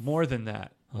 right? More than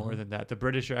that. The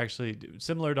British are actually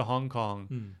similar to Hong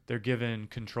Kong. They're given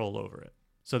control over it.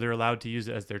 So they're allowed to use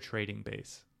it as their trading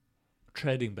base.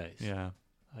 Trading base. Yeah.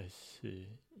 I see.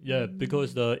 Yeah,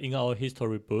 because in our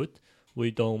history book,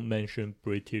 we don't mention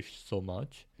British so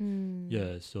much.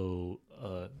 Yeah, so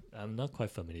I'm not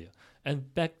quite familiar.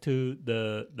 And back to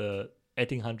the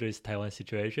 1800s Taiwan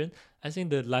situation, I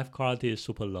think the life quality is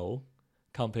super low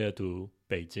compared to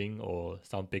Beijing or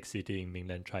some big city in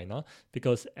mainland China,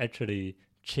 because actually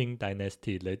Qing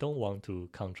dynasty, they don't want to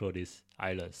control this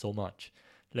island so much.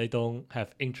 They don't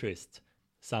have interest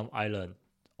some island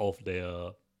of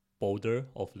their border,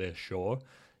 of their shore.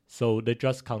 So they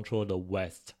just control the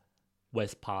west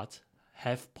part,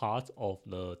 half part of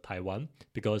the Taiwan,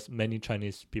 because many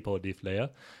Chinese people live there.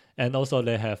 And also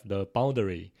they have the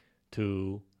boundary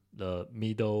to the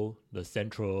middle, the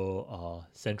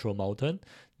central mountain.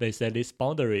 They say this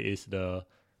boundary is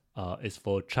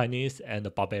for Chinese and the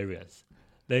barbarians.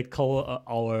 They call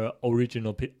our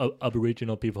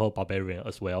Aboriginal people barbarian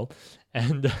as well.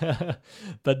 And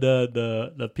but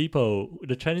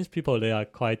the Chinese people, they are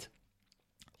quite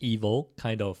evil,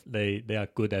 kind of. They are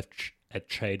good at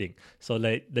trading, so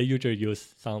they usually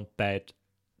use some bad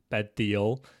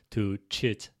deal to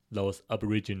cheat those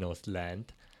Aboriginals'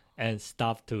 land and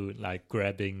stop to like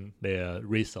grabbing their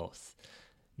resource.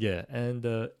 Yeah, and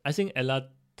I think at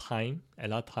that time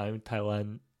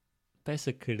Taiwan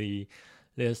basically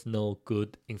there's no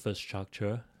good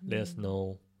infrastructure, there's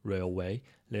no railway,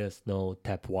 there's no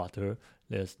tap water,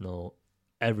 there's no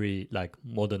every like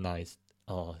modernized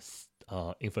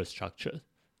infrastructure.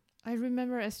 I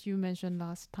remember, as you mentioned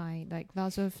last time, like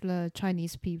lots of the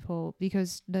Chinese people,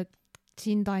 because the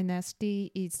Qing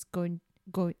dynasty is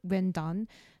went down,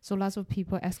 so lots of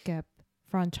people escape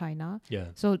from China. Yeah.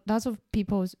 So lots of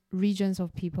regions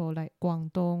of people like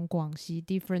Guangdong, Guangxi,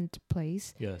 different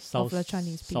place. Yeah. Of the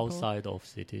Chinese people. South side of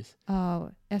cities.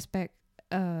 Expect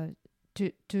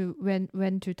to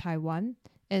went to Taiwan,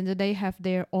 and they have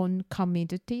their own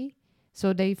community,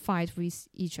 so they fight with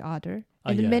each other.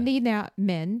 And many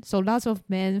men, so lots of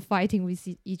men fighting with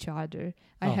each other.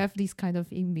 I have this kind of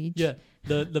image. Yeah,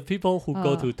 the people who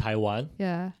go to Taiwan,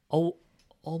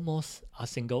 almost are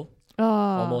single,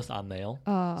 almost are male.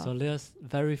 So there's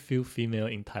very few female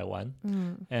in Taiwan,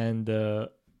 and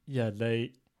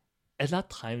they at that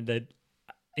time they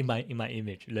in my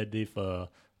image they live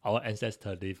our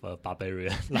ancestors live a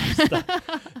barbarian lifestyle.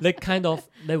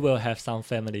 They will have some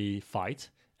family fight,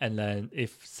 and then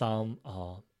if some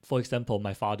for example,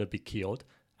 my father be killed,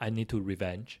 I need to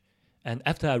revenge. And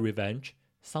after I revenge,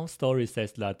 some story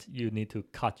says that you need to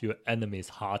cut your enemy's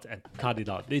heart and cut it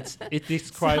out. It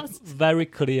describes very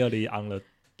clearly on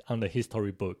the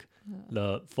history book.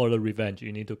 For the revenge,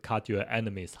 you need to cut your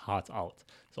enemy's heart out.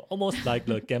 So almost like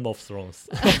the Game of Thrones.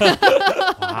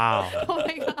 Wow. Oh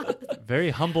my God. Very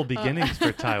humble beginnings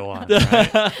for Taiwan,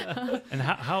 right? And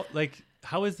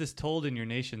how is this told in your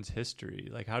nation's history?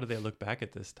 Like, how do they look back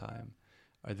at this time?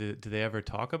 Do they ever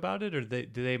talk about it, or do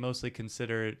they mostly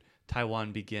consider it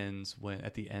Taiwan begins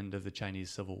at the end of the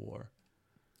Chinese Civil War?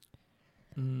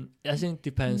 I think it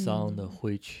depends on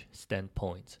which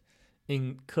standpoint.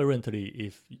 Currently,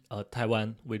 if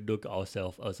Taiwan, we look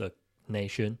ourselves as a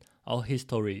nation, our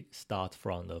history starts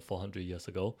from 400 years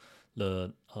ago.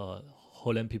 The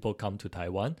Holland people come to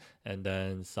Taiwan, and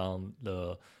then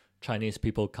the Chinese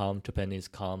people come, Japanese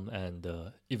come, and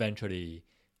eventually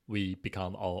we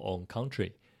become our own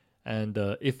country. And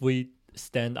if we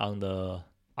stand on the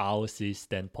ROC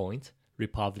standpoint,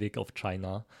 Republic of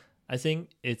China, I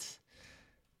think it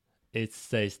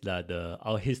says that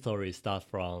our history starts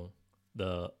from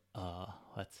the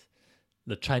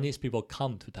Chinese people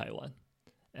come to Taiwan,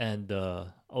 and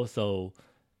also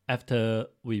after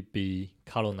we be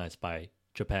colonized by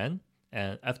Japan,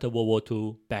 and after World War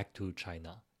II back to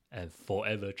China and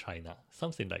forever China,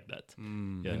 something like that.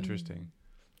 Interesting.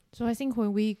 So I think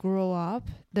when we grow up,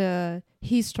 the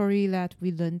history that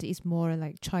we learned is more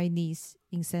like Chinese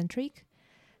eccentric.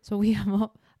 So we have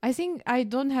more, I think I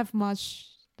don't have much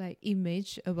like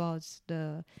image about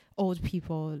the old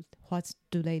people. What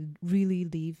do they really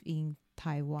live in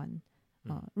Taiwan?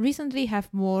 Recently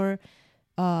have more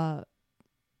the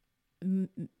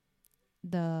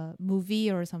movie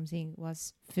or something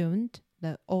was filmed,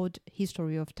 the old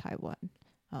history of Taiwan.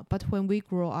 But when we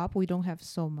grow up, we don't have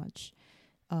so much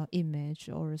image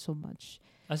or so much.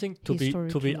 I think to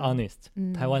be honest,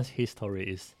 Taiwan's history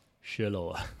is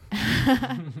shallow.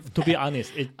 To be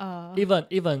honest,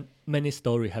 even many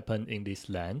stories happen in this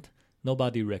land,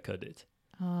 nobody record it.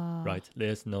 Right?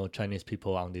 There's no Chinese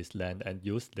people on this land and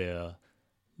use the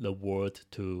word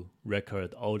to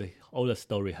record all the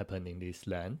story happen in this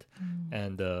land.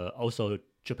 And also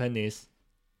Japan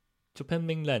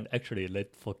mainland, actually they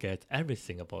forget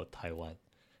everything about Taiwan.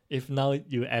 If now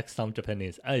you ask some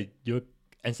Japanese, hey, your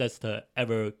ancestor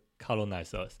ever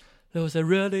colonized us? They will say,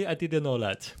 really? I didn't know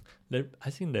that. I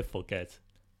think they forget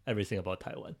everything about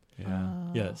Taiwan.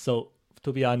 Yeah. So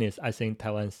to be honest, I think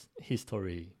Taiwan's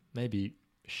history maybe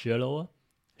shallower,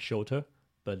 shorter,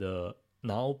 but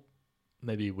now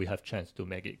maybe we have chance to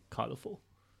make it colorful.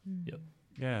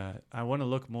 Yeah, I want to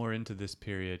look more into this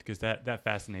period because that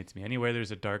fascinates me. Anywhere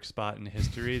there's a dark spot in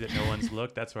history that no one's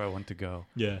looked, that's where I want to go.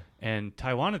 Yeah. And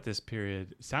Taiwan at this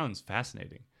period sounds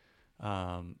fascinating.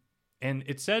 And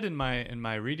it said in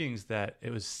my readings that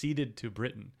it was ceded to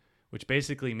Britain, which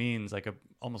basically means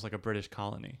almost like a British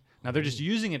colony. Now they're just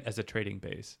using it as a trading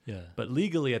base. Yeah. But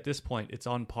legally at this point, it's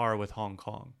on par with Hong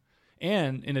Kong.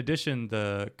 And in addition,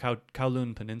 the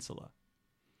Kowloon Peninsula,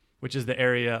 which is the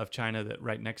area of China that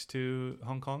right next to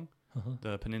Hong Kong,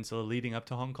 the peninsula leading up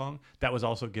to Hong Kong, that was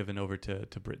also given over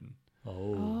to Britain.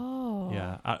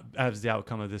 Yeah, as the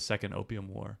outcome of this second Opium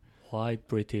War. Why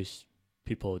British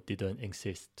people didn't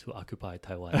insist to occupy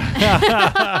Taiwan?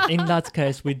 In that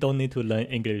case, we don't need to learn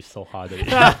English so hard.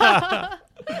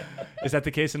 Is that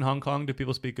the case in Hong Kong? Do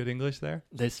people speak good English there?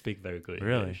 They speak very good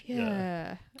Really? English.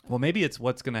 Yeah. Well, maybe it's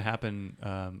what's going to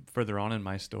happen further on in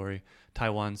my story.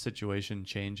 Taiwan's situation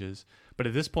changes. But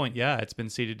at this point, it's been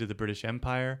ceded to the British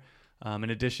Empire. In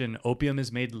addition, opium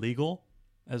is made legal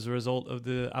as a result of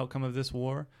the outcome of this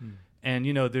war. And,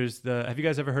 there's have you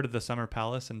guys ever heard of the Summer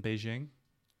Palace in Beijing?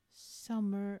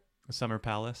 The Summer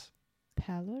Palace?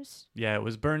 Palace? Yeah, it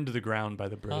was burned to the ground by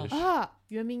the British.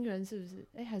 圆明园是不是？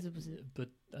还是不是？ But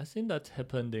I think that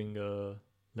happened in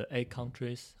the 8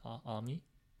 countries army.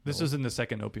 This No. was in the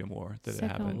second Opium War that it Second-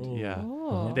 happened. Yeah.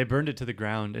 Oh. They burned it to the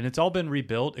ground, and it's all been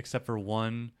rebuilt except for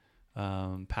one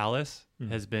palace Mm.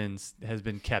 has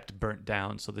been kept burnt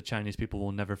down, so the Chinese people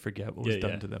will never forget what was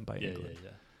done to them by England.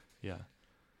 Yeah.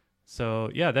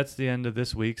 So yeah, that's the end of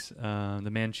this week's. The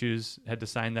Manchus had to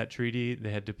sign that treaty.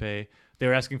 They had to pay. They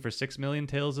were asking for 6 million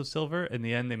taels of silver. In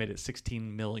the end, they made it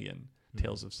 16 million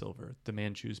taels of silver. The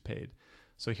Manchus paid.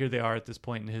 So here they are at this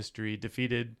point in history,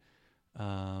 defeated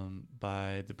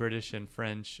by the British and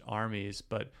French armies,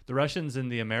 but the Russians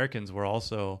and the Americans were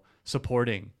also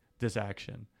supporting this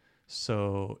action.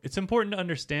 So it's important to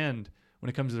understand when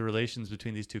it comes to the relations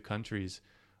between these two countries,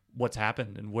 what's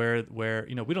happened and where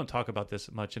we don't talk about this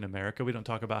much in America. We don't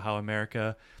talk about how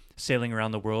America sailing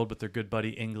around the world with their good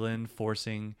buddy England,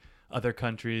 forcing other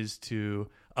countries to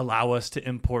allow us to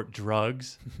import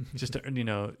drugs just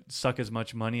to suck as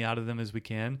much money out of them as we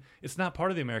can. It's not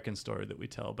part of the American story that we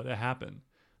tell, but it happened.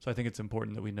 So I think it's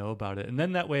important that we know about it. And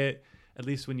then that way, at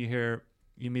least when you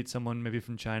meet someone maybe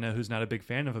from China who's not a big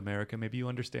fan of America, maybe you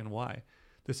understand why.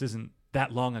 This isn't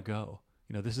that long ago.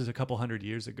 This is a couple hundred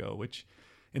years ago, which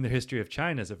in the history of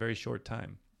China is a very short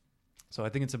time. So I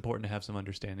think it's important to have some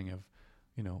understanding of,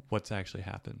 what's actually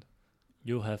happened.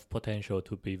 You have potential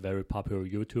to be very popular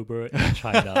YouTuber in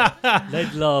China. They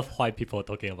love white people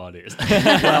talking about this.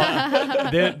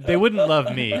 Well, they wouldn't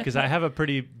love me because I have a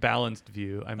pretty balanced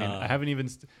view. I mean, I haven't even...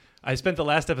 I spent the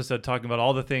last episode talking about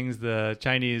all the things the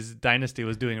Chinese dynasty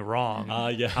was doing wrong,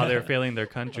 how they're failing their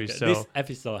country. Okay, So this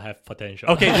episode have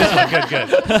potential. okay, this one, good.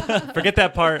 Forget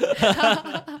that part.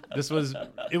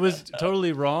 It was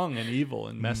totally wrong and evil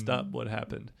and messed up what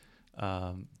happened.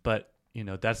 But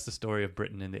that's the story of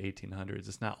Britain in the 1800s.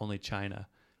 It's not only China.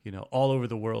 All over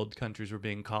the world, countries were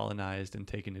being colonized and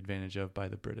taken advantage of by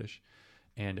the British.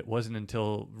 And it wasn't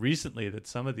until recently that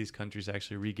some of these countries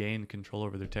actually regained control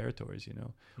over their territories.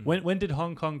 When did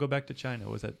Hong Kong go back to China?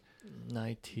 Was that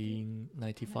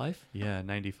 1995? Yeah,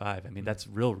 95. I mean, that's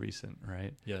real recent,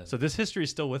 right? Yeah. So this history is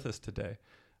still with us today.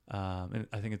 And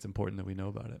I think it's important that we know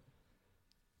about it.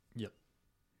 Yep.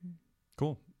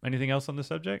 Cool. Anything else on the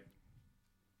subject?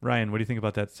 Ryan, what do you think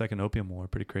about that second Opium War?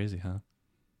 Pretty crazy, huh?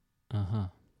 Uh-huh.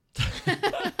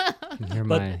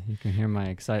 You can hear my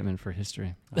excitement for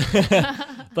history.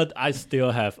 But I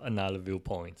still have another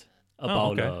viewpoint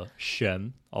about okay. the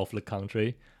shame of the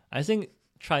country. I think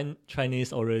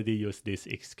Chinese already use this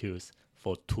excuse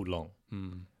for too long.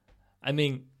 I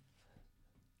mean,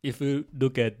 if you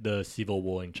look at the civil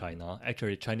war in China,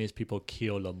 actually Chinese people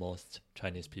kill the most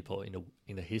Chinese people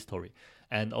in the history.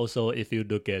 And also, if you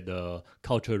look at the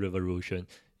Cultural Revolution,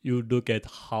 you look at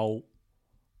how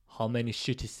many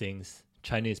shitty things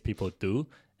Chinese people do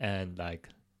and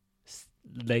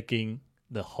making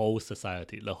the whole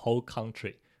society, the whole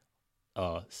country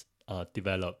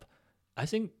develop. I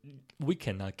think we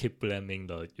cannot keep blaming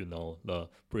the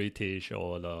British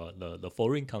or the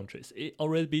foreign countries. It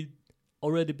already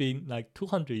been like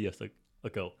 200 years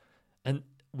ago, and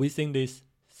within this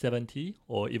 70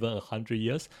 or even 100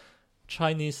 years,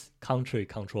 Chinese country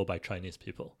controlled by Chinese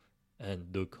people,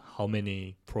 and look how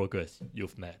many progress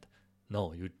you've made.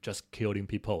 No, you're just killing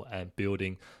people and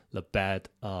building the bad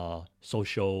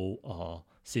social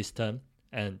system,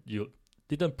 and you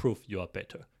didn't prove you are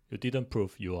better. You didn't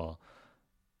prove you are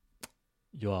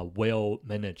well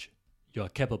managed. You are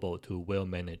capable to well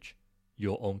manage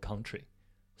your own country.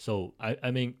 So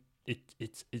I mean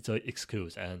it's an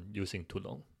excuse and using too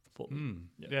long for me.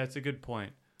 Yeah, it's a good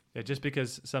point. Yeah, just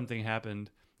because something happened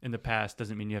in the past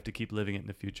doesn't mean you have to keep living it in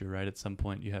the future, right? At some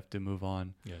point you have to move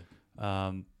on.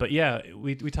 Yeah. But yeah,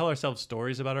 we tell ourselves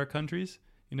stories about our countries.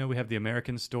 We have the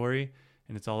American story,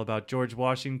 and it's all about George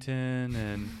Washington,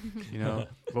 and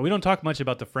but we don't talk much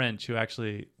about the French who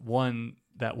actually won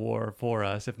that war for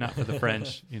us. If not for the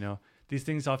French, these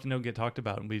things often don't get talked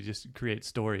about, and we just create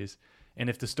stories. And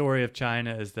if the story of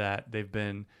China is that they've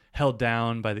been held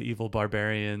down by the evil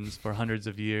barbarians for hundreds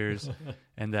of years,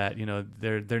 and that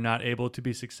they're not able to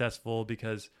be successful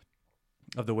because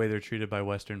of the way they're treated by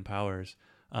Western powers.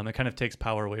 It kind of takes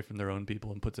power away from their own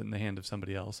people and puts it in the hand of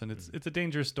somebody else. And it's a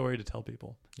dangerous story to tell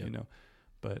people,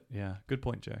 But yeah, good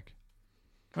point, Jack.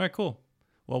 All right, cool.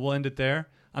 Well, we'll end it there.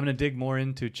 I'm going to dig more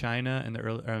into China and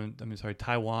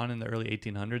Taiwan in the early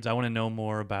 1800s. I want to know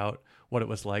more about what it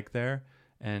was like there.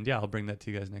 And yeah, I'll bring that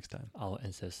to you guys next time. Our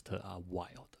ancestors are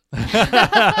wild.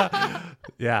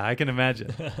 Yeah, I can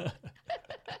imagine.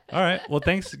 All right. Well,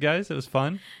 thanks, guys. It was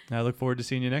fun. I look forward to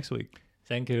seeing you next week.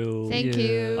 Thank you. Thank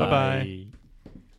you. Bye-bye. Bye.